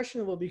say it's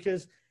questionable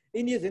because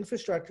India's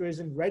infrastructure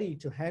isn't ready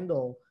to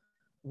handle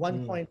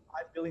 1.5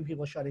 billion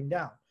people shutting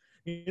down.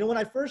 When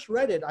I first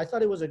read it, I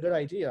thought it was a good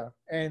idea,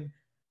 and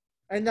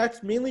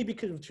that's mainly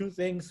because of 2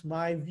 things.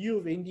 My view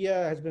of India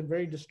has been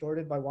very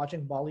distorted by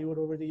watching Bollywood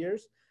over the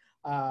years,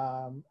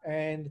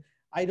 and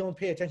I don't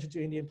pay attention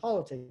to Indian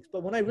politics.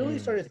 But when I really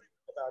started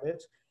thinking about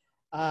it,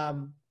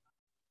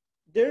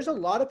 there's a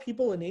lot of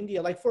people in India,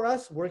 like for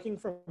us, working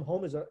from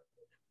home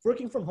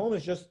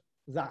is just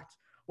that.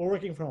 We're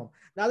working from home.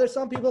 Now there's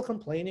some people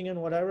complaining and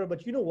whatever,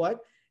 but you know what?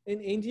 In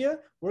India,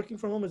 working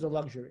from home is a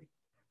luxury,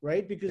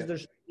 right? Because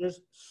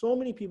there's so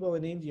many people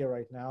in India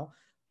right now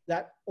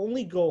that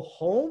only go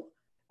home,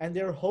 and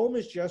their home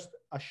is just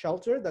a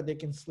shelter that they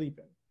can sleep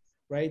in,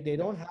 right? They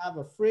don't have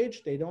a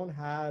fridge. They don't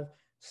have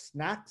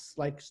snacks,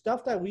 like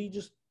stuff that we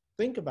just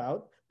think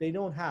about. They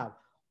don't have.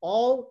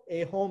 All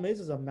a home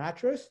is a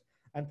mattress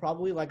and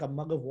probably like a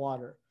mug of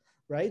water,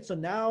 right? So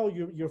now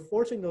you're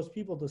forcing those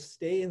people to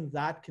stay in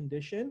that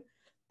condition.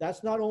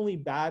 That's not only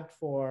bad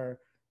for,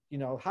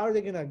 how are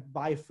they going to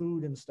buy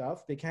food and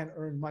stuff? They can't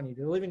earn money.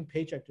 They're living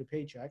paycheck to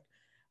paycheck.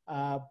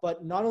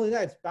 But not only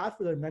that, it's bad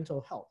for their mental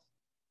health,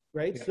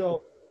 right? Yeah.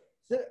 So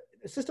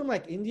a system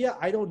like India,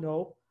 I don't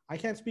know. I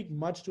can't speak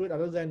much to it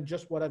other than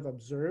just what I've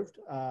observed.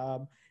 I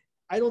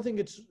don't think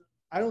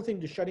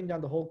the shutting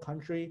down the whole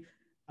country,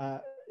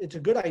 it's a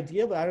good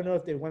idea, but I don't know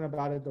if they went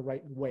about it the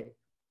right way,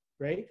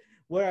 right?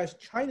 Whereas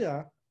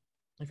China,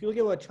 if you look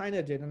at what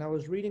China did, and I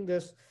was reading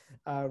this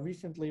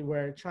recently,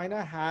 where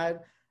China had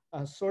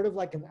sort of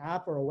like an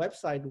app or a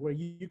website where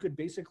you could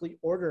basically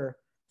order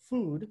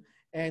food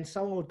and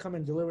someone would come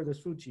and deliver this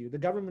food to you. The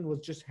government was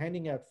just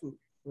handing out food,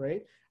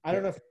 right? I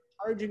don't know if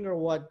charging or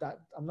what. That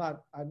I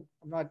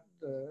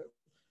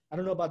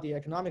don't know about the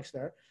economics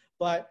there,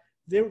 but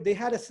they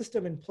had a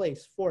system in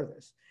place for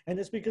this, and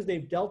it's because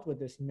they've dealt with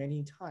this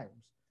many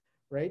times,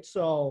 right?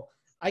 So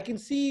I can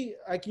see,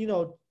 like,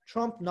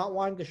 Trump not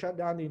wanting to shut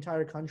down the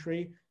entire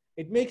country.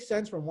 It makes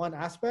sense from one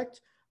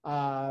aspect,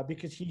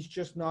 because he's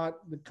just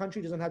not, the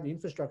country doesn't have the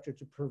infrastructure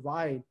to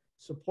provide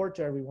support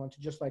to everyone to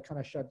just like kind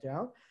of shut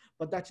down.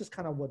 But that's just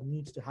kind of what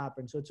needs to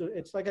happen. So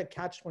it's like a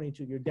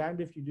catch-22. You're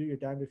damned if you do, you're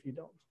damned if you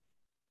don't.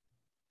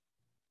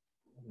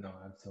 No,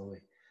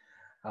 absolutely.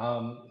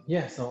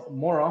 Yeah, so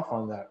more off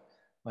on that.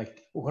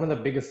 Like one of the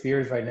biggest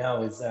fears right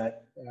now is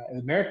that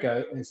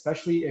America,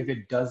 especially if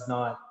it does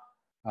not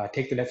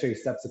take the necessary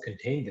steps to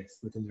contain this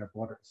within their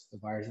borders, the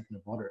virus within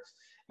their borders,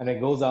 and it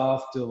goes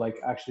off to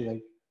like actually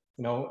like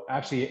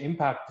actually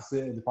impact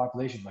the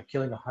population by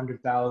killing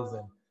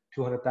 100,000,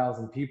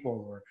 200,000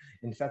 people, or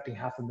infecting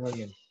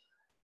 500,000.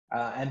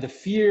 And the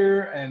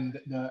fear and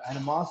the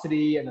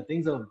animosity and the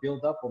things that will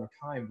build up over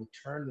time will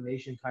turn the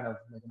nation kind of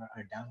like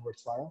on a downward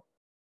spiral,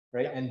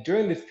 right? Yeah. And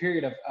during this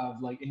period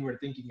of like inward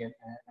thinking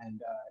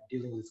and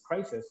dealing with this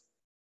crisis,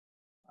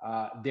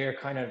 they're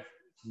kind of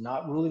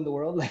not ruling the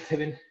world. Like they've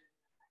been,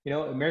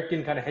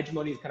 American kind of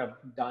hegemony is kind of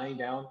dying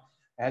down.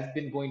 It has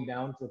been going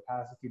down for the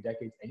past few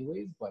decades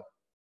anyways, but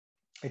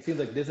it seems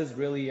like this is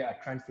really a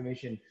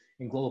transformation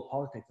in global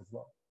politics as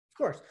well. Of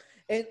course.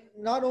 And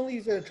not only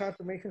is it a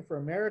transformation for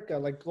America,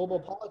 like global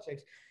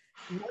politics,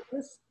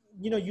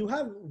 you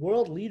have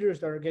world leaders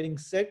that are getting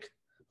sick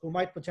who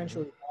might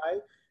potentially die.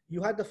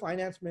 You had the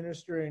finance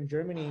minister in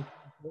Germany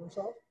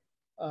himself.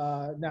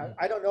 Now,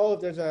 I don't know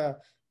if there's a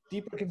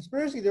deeper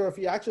conspiracy there, or if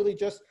he actually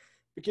just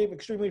became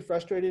extremely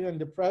frustrated and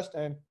depressed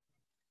and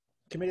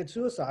committed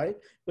suicide.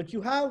 But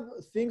you have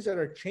things that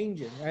are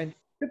changing. And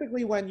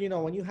typically when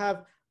you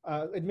have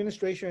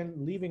administration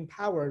leaving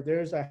power,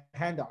 there's a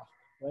handoff,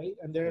 right?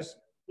 And there's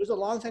a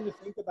long time to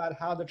think about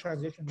how the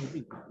transition will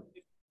be.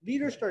 If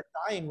leaders start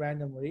dying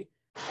randomly,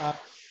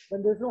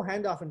 then there's no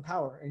handoff in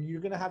power, and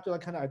you're going to have to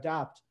like kind of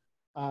adapt,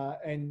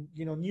 and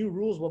new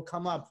rules will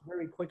come up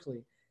very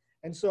quickly.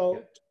 And so,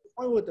 to the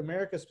point with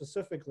America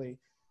specifically,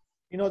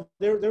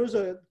 there was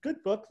a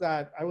good book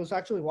that I was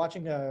actually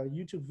watching a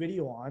YouTube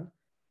video on,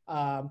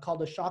 called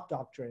The Shock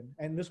Doctrine,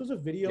 and this was a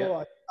video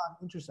on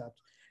Intercept.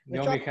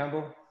 Naomi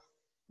Campbell.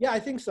 Yeah, I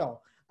think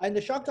so. And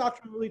the Shock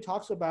Doctrine really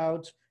talks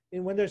about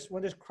when there's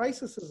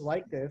crises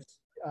like this,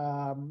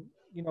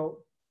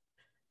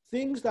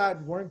 things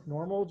that weren't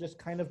normal just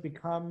kind of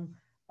become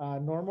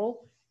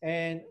normal,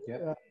 and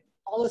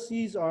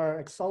policies are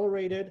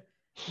accelerated.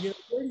 You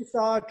already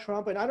saw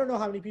Trump, and I don't know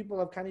how many people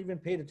have kind of even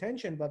paid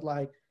attention, but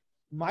like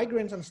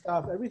migrants and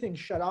stuff, everything's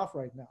shut off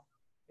right now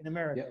in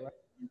America. Right?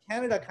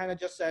 Canada kind of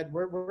just said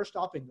we're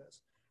stopping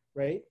this,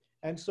 right?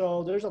 And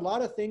so there's a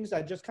lot of things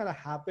that just kind of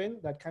happen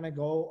that kind of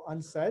go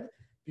unsaid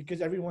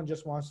because everyone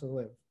just wants to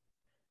live.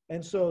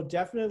 And so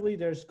definitely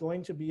there's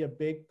going to be a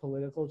big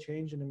political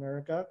change in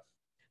America.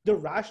 The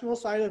rational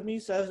side of me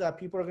says that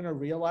people are going to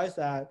realize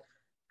that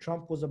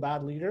Trump was a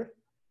bad leader.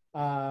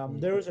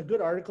 There was a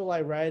good article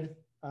I read,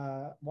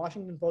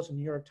 Washington Post and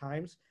New York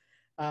Times.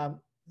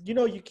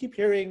 You keep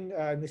hearing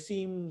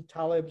Nassim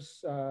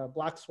Taleb's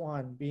Black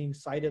Swan being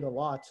cited a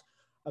lot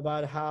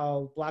about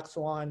how Black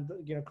Swan,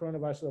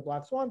 coronavirus is a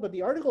Black Swan. But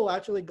the article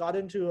actually got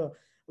into a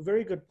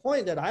very good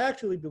point that I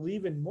actually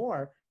believe in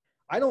more.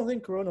 I don't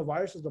think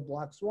coronavirus is the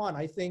Black Swan.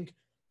 I think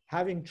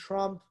having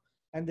Trump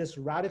and this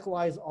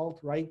radicalized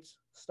alt-right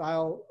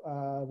style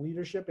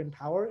leadership in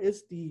power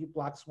is the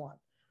Black Swan,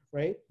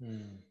 right?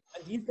 And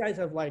these guys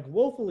have like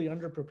woefully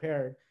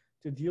underprepared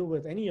to deal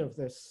with any of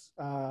this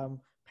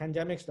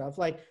pandemic stuff.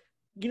 Like,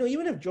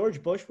 even if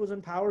George Bush was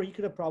in power, he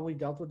could have probably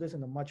dealt with this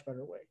in a much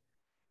better way.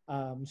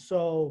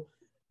 So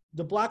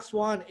the Black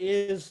Swan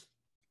is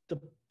the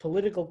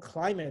political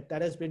climate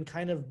that has been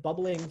kind of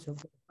bubbling for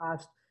the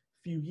past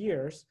few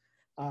years.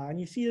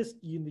 And you see this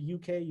in the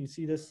UK, you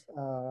see this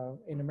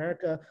in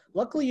America.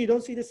 Luckily, you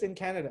don't see this in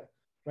Canada,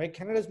 right?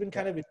 Canada's been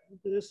kind of immune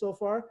to this so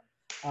far.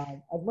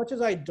 As much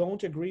as I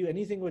don't agree with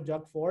anything with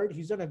Doug Ford,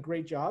 he's done a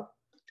great job.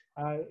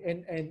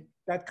 And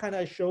that kind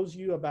of shows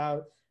you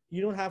about,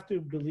 you don't have to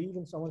believe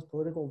in someone's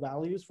political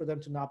values for them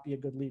to not be a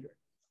good leader.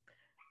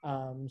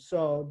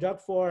 So Doug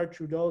Ford,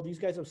 Trudeau, these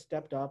guys have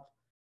stepped up.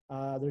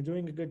 They're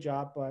doing a good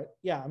job, but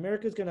yeah,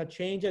 America's going to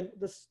change. And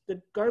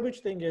the garbage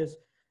thing is,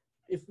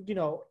 if,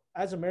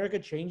 as America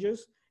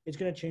changes, it's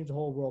going to change the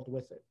whole world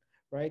with it,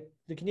 right?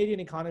 The Canadian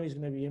economy is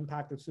going to be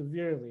impacted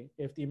severely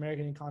if the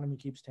American economy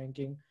keeps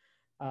tanking.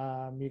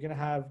 You're going to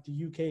have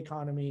the UK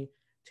economy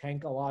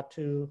tank a lot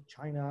too,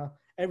 China,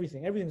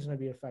 everything's going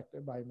to be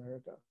affected by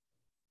America.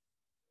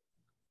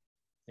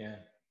 Yeah.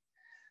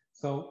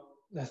 So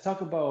let's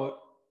talk about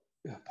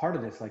part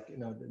of this. Like,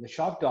 the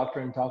shock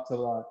doctrine talks a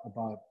lot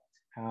about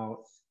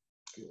how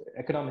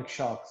economic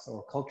shocks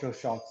or cultural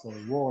shocks or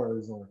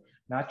wars or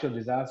natural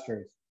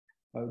disasters,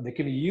 they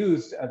can be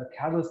used as a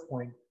catalyst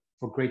point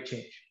for great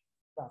change,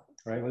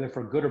 right? Whether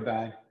for good or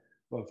bad,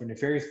 but for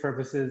nefarious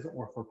purposes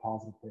or for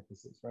positive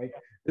purposes, right?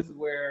 This is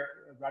where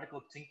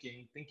radical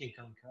thinking can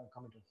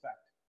come into effect.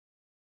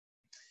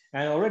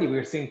 And already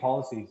we're seeing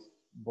policies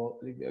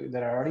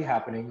that are already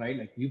happening, right?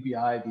 Like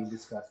UBI being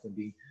discussed and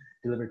being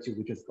delivered to,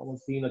 which is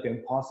almost seemed like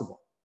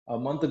impossible. A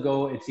month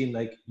ago, it seemed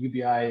like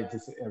UBI,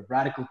 just a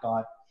radical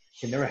thought,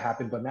 can never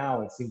happen, but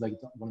now it seems like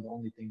it's one of the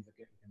only things that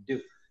can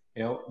do.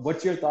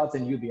 What's your thoughts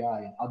on UBI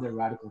and other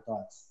radical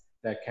thoughts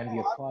that can be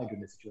applied in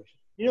this situation?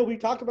 We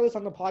talked about this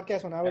on the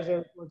podcast when I was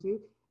there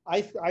too.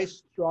 I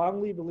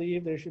strongly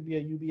believe there should be a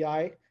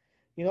UBI.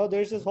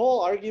 There's this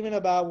whole argument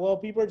about, well,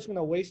 people are just going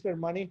to waste their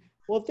money.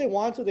 Well, if they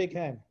want to, they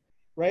can,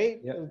 right?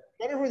 Yeah. It's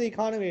better for the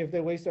economy if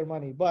they waste their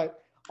money.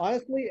 But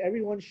honestly,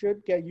 everyone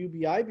should get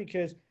UBI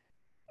because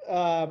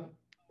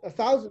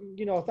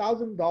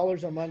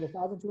 $1,000 a month,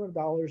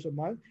 $1,200 a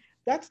month,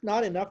 that's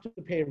not enough to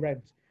pay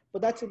rent,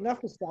 but that's enough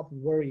to stop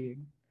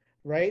worrying,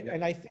 right? Yeah.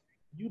 And I think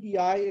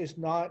UBI is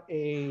not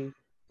a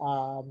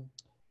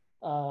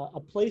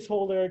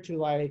placeholder to,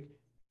 like,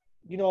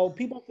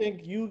 people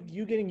think you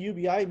getting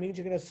UBI means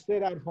you're going to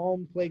sit at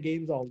home, play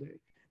games all day.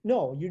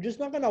 No, you're just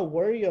not going to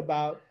worry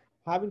about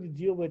having to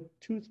deal with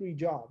 2-3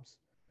 jobs,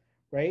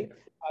 right?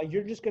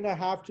 You're just going to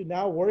have to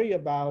now worry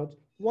about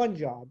one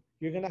job.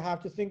 You're going to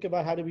have to think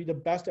about how to be the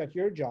best at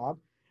your job.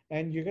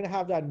 And you're going to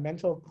have that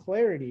mental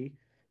clarity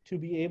to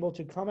be able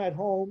to come at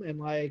home and,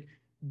 like,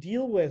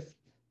 deal with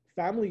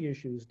family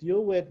issues,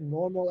 deal with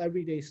normal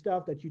everyday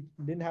stuff that you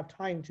didn't have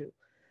time to.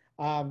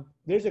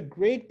 There's a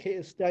great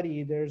case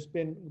study. There's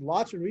been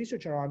lots of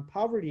research around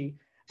poverty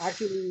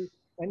actually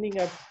ending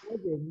up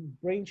causing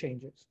brain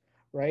changes,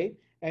 right?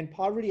 And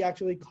poverty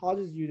actually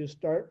causes you to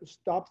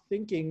stop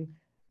thinking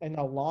in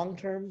a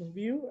long-term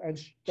view and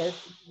start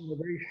thinking in a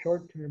very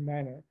short-term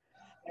manner.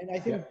 And I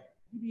think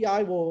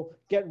UBI will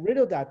get rid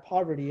of that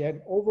poverty.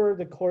 And over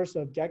the course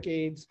of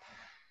decades,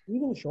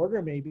 even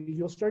shorter maybe,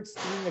 you'll start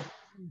seeing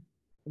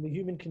in the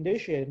human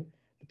condition,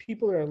 the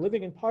people that are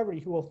living in poverty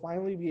who will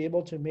finally be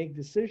able to make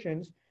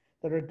decisions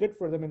that are good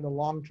for them in the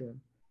long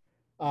term.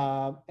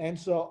 And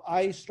so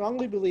I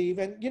strongly believe,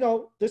 and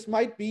this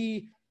might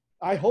be,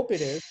 I hope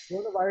it is,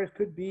 coronavirus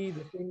could be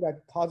the thing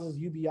that causes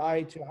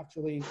UBI to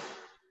actually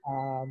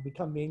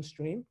become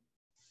mainstream.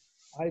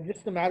 It's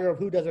just a matter of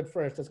who does it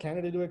first. Does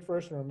Canada do it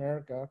first or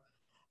America?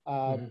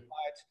 But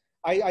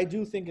I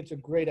do think it's a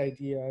great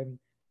idea. And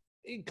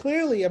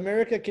clearly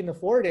America can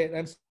afford it,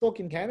 and so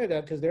can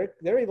Canada, because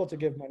they're able to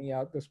give money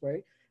out this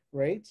way,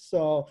 right?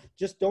 So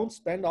just don't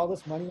spend all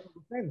this money on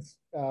defense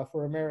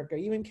for America,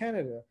 even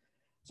Canada.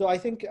 So I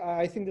think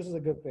this is a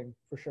good thing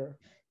for sure.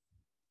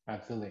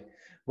 Absolutely.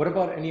 What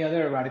about any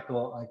other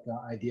radical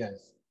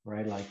ideas,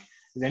 right? Like,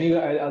 is any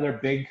other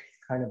big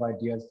kind of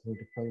ideas to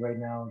play right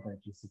now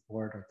that you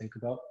support or think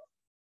about?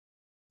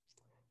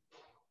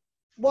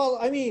 Well,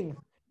 I mean,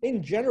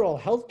 in general,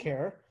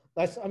 healthcare.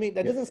 That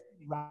doesn't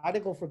seem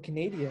radical for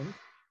Canadians,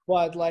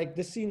 but like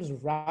this seems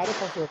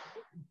radical for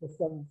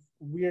some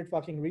weird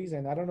fucking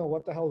reason. I don't know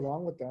what the hell's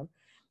wrong with them.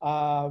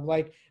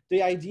 Like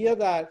the idea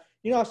that,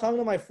 I was talking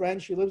to my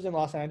friend. She lives in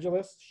Los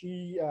Angeles.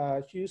 She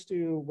used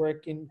to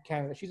work in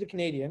Canada. She's a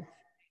Canadian,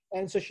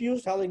 and so she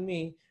was telling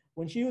me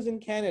when she was in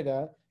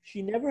Canada,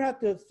 she never had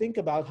to think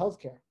about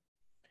healthcare,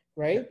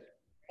 right?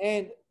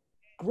 And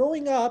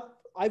growing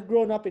up, I've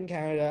grown up in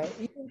Canada.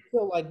 Even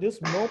till like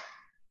this moment,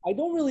 I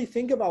don't really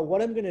think about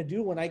what I'm going to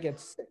do when I get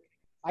sick.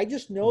 I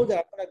just know that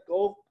I'm going to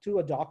go to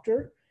a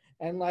doctor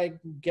and like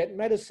get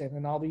medicine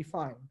and I'll be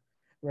fine,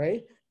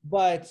 right?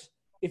 But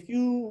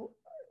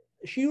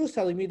she was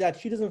telling me that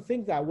she doesn't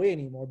think that way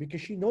anymore because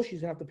she knows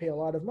she's going to have to pay a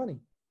lot of money,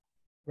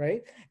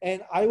 right?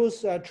 And I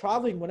was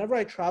traveling. Whenever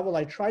I travel,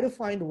 I try to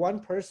find one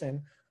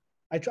person.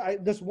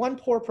 This one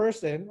poor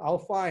person I'll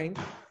find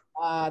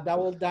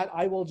that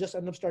I will just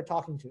end up start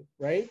talking to,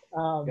 right?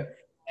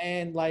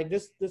 And like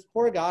this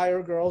poor guy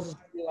or girl is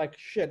gonna be like,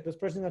 shit, this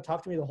person's gonna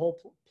talk to me the whole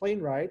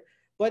plane ride.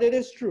 But it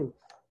is true.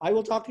 I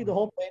will talk to you the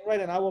whole plane ride,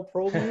 and I will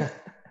probe you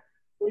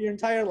for your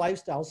entire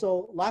lifestyle.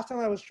 So last time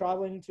I was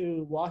traveling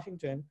to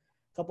Washington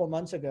a couple of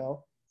months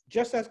ago,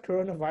 just as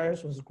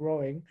coronavirus was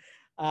growing,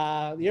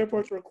 the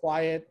airports were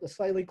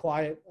slightly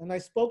quiet, and I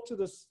spoke to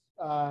this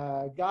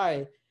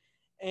guy,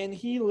 and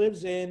he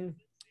lives in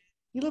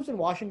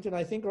Washington,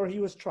 I think, or he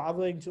was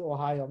traveling to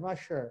Ohio. I'm not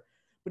sure,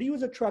 but he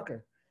was a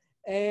trucker.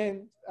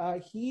 And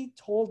he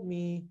told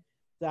me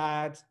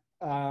that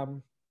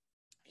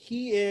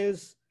he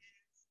is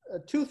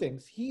two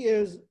things. He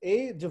is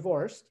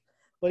divorced,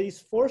 but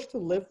he's forced to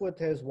live with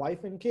his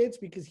wife and kids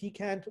because he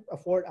can't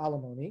afford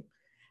alimony.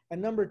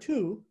 And number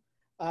two,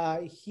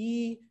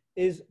 he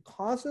is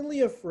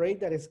constantly afraid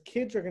that his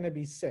kids are going to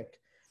be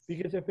sick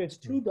because if his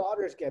two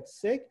daughters get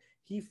sick,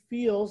 he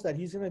feels that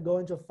he's going to go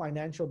into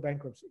financial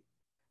bankruptcy,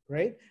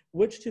 right?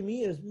 Which to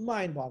me is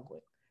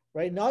mind-boggling.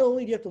 Right? Not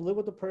only do you have to live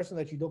with the person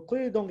that you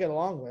clearly don't get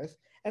along with,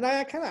 and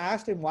I kind of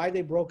asked him why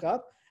they broke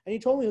up, and he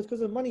told me it was because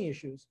of money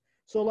issues.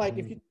 So like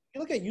if you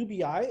look at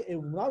UBI,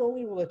 not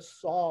only will it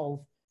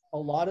solve a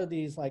lot of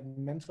these like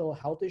mental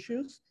health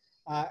issues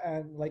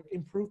and like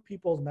improve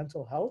people's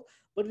mental health,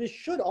 but it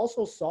should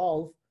also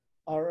solve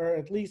or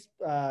at least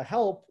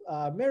help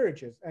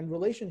marriages and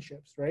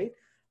relationships, right?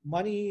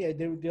 Money,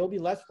 there'll be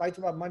less fights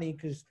about money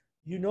because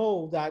you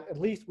know that at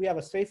least we have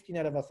a safety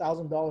net of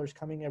 $1,000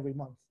 coming every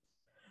month.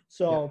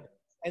 So,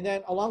 and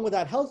then along with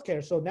that,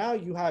 healthcare. So now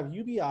you have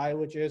UBI,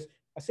 which is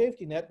a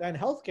safety net, and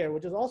healthcare,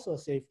 which is also a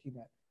safety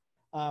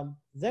net.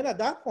 Then at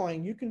that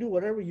point, you can do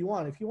whatever you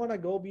want. If you want to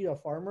go be a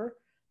farmer,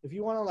 If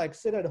you want to like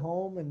sit at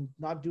home and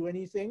not do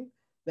anything,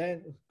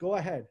 then go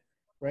ahead,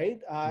 right?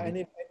 And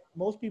if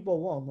most people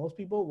won't, most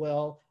people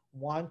will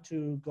want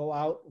to go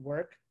out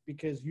work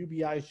because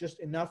UBI is just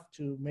enough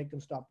to make them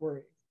stop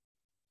worrying.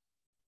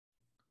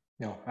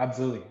 No,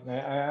 absolutely.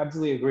 I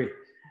absolutely agree.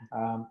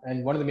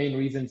 And one of the main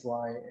reasons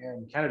why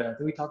in Canada, I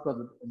think we talked about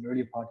in the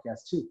earlier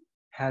podcast too,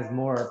 has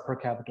more per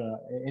capita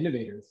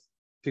innovators.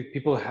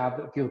 People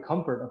feel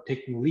comfort of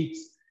taking leaps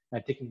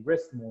and taking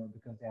risks more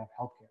because they have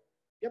healthcare.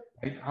 Yep.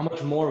 Right? How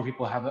much more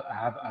people have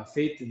a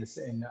faith in this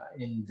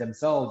in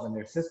themselves and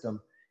their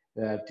system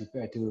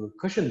to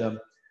cushion them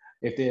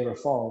if they ever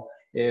fall,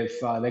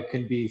 if there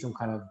can be some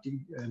kind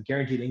of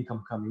guaranteed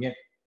income coming in.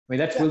 I mean,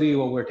 that's really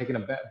what we're taking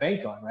a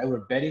bank on, right?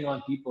 We're betting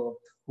on people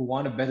who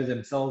want to better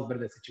themselves, better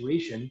their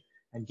situation,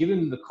 and giving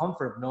them the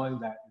comfort of knowing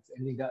that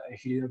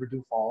if you ever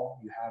do fall,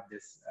 you have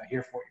this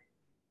here for you.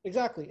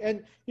 Exactly.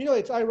 And, you know,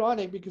 it's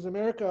ironic because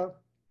America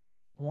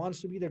wants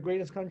to be the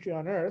greatest country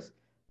on earth.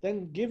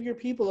 Then give your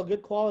people a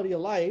good quality of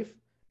life,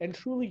 and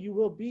truly you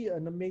will be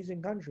an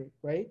amazing country,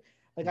 right?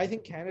 Like, I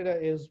think Canada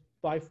is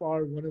by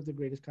far one of the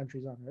greatest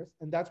countries on earth,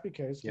 and that's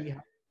because we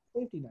have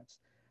safety nets.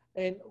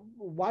 And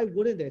why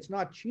wouldn't it? It's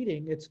not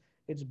cheating.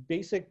 It's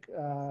basic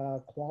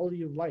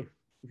quality of life.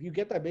 If you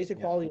get that basic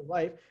quality of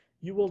life,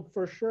 you will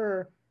for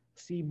sure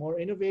see more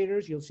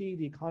innovators. You'll see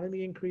the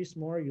economy increase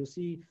more. You'll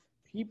see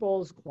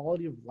people's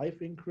quality of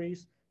life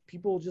increase.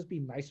 People will just be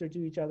nicer to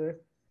each other.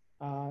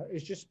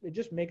 It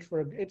just makes for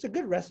it's a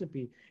good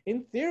recipe.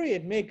 In theory,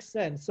 it makes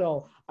sense.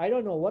 So I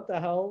don't know what the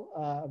hell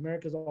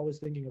America's always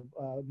thinking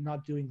of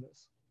not doing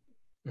this.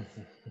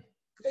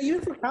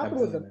 Even for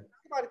capitalism.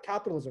 About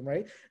capitalism,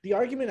 right? The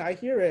argument I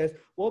hear is,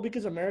 well,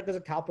 because America is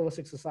a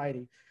capitalistic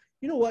society.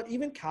 You know what?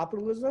 Even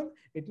capitalism,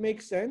 it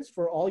makes sense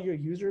for all your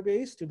user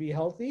base to be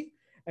healthy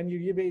and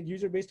your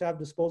user base to have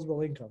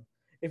disposable income.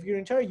 If your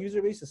entire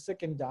user base is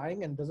sick and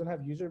dying and doesn't have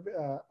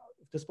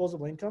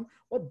disposable income,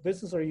 what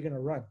business are you going to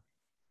run,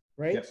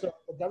 right? Yep. So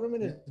the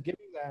government is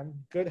giving them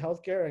good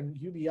healthcare and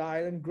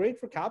UBI, and great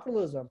for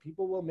capitalism.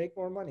 People will make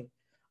more money.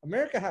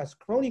 America has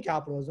crony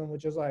capitalism,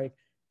 which is like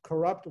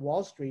corrupt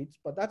Wall Streets,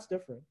 but that's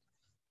different.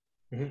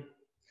 Mm-hmm.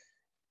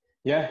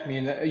 Yeah, I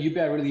mean,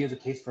 UBI really is a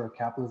case for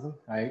capitalism.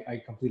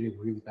 I completely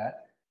agree with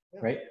that,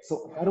 right?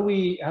 So how do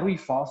we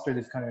foster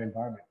this kind of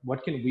environment?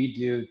 What can we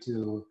do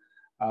to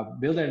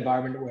build an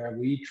environment where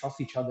we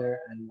trust each other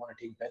and want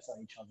to take bets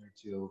on each other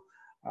to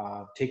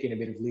take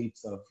innovative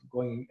leaps of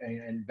going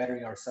and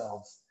bettering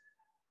ourselves?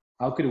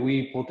 How could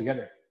we pull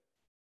together?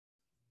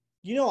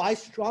 You know, I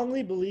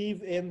strongly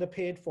believe in the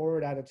pay it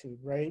forward attitude,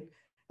 right?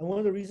 And one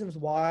of the reasons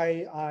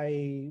why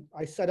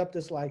I set up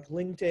this like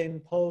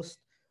LinkedIn post,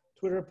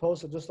 Twitter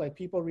post of just like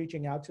people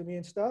reaching out to me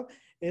and stuff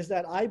is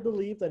that I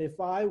believe that if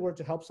I were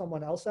to help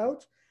someone else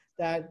out,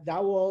 that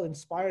will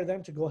inspire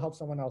them to go help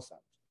someone else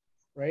out,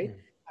 right?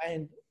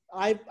 And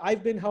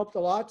I've been helped a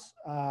lot.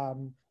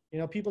 You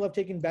know, people have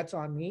taken bets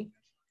on me,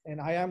 and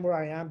I am where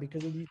I am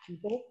because of these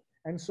people.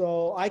 And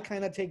so I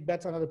kind of take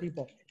bets on other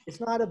people. It's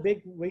not a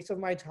big waste of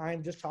my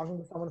time just talking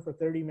to someone for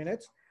 30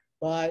 minutes,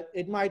 but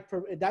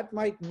that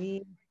might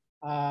mean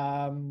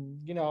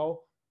you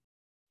know,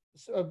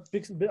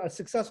 a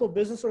successful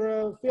business or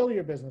a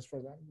failure business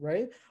for them,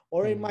 right?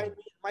 Or it might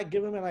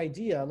give them an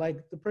idea.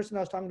 Like the person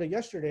I was talking to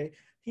yesterday,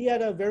 he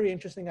had a very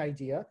interesting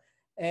idea,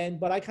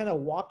 but I kind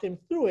of walked him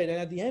through it. And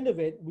at the end of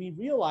it, we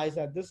realized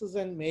that this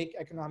doesn't make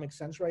economic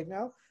sense right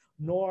now,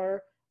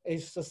 nor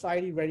is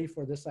society ready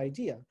for this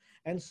idea.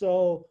 And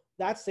so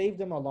that saved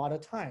him a lot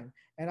of time.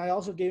 And I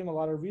also gave him a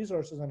lot of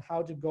resources on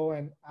how to go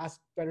and ask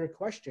better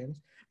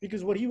questions,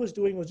 because what he was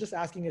doing was just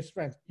asking his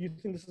friends, do you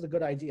think this is a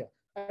good idea?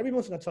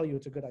 Everyone's going to tell you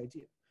it's a good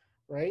idea,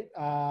 right?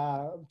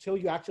 Until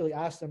you actually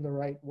ask them the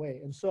right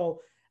way. And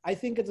so I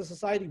think as a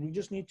society, we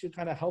just need to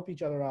kind of help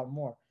each other out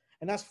more.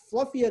 And as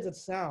fluffy as it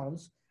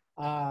sounds,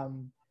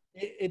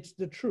 it's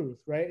the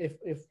truth, right?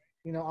 If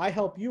you know, I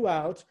help you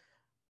out,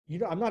 you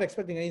know, I'm not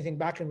expecting anything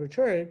back in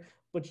return,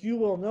 but you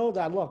will know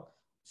that, look,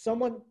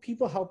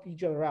 people help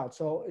each other out.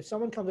 So if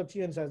someone comes up to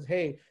you and says,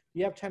 hey,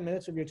 you have 10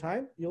 minutes of your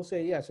time, you'll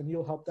say yes, and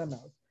you'll help them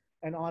out,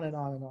 and on and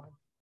on and on.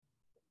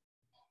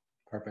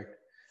 Perfect.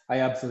 I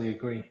absolutely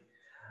agree.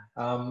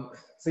 So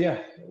yeah,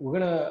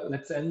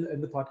 let's end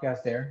the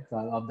podcast there. So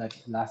I love that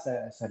last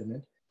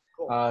sentiment.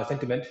 Cool.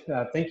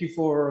 Thank you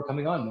for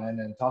coming on, man,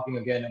 and talking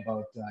again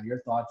about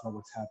your thoughts on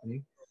what's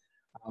happening.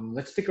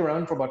 Let's stick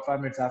around for about 5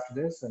 minutes after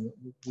this, and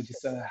we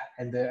just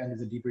end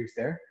the debrief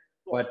there.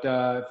 Cool. But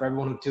for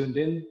everyone who tuned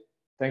in,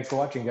 thanks for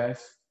watching,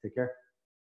 guys. Take care.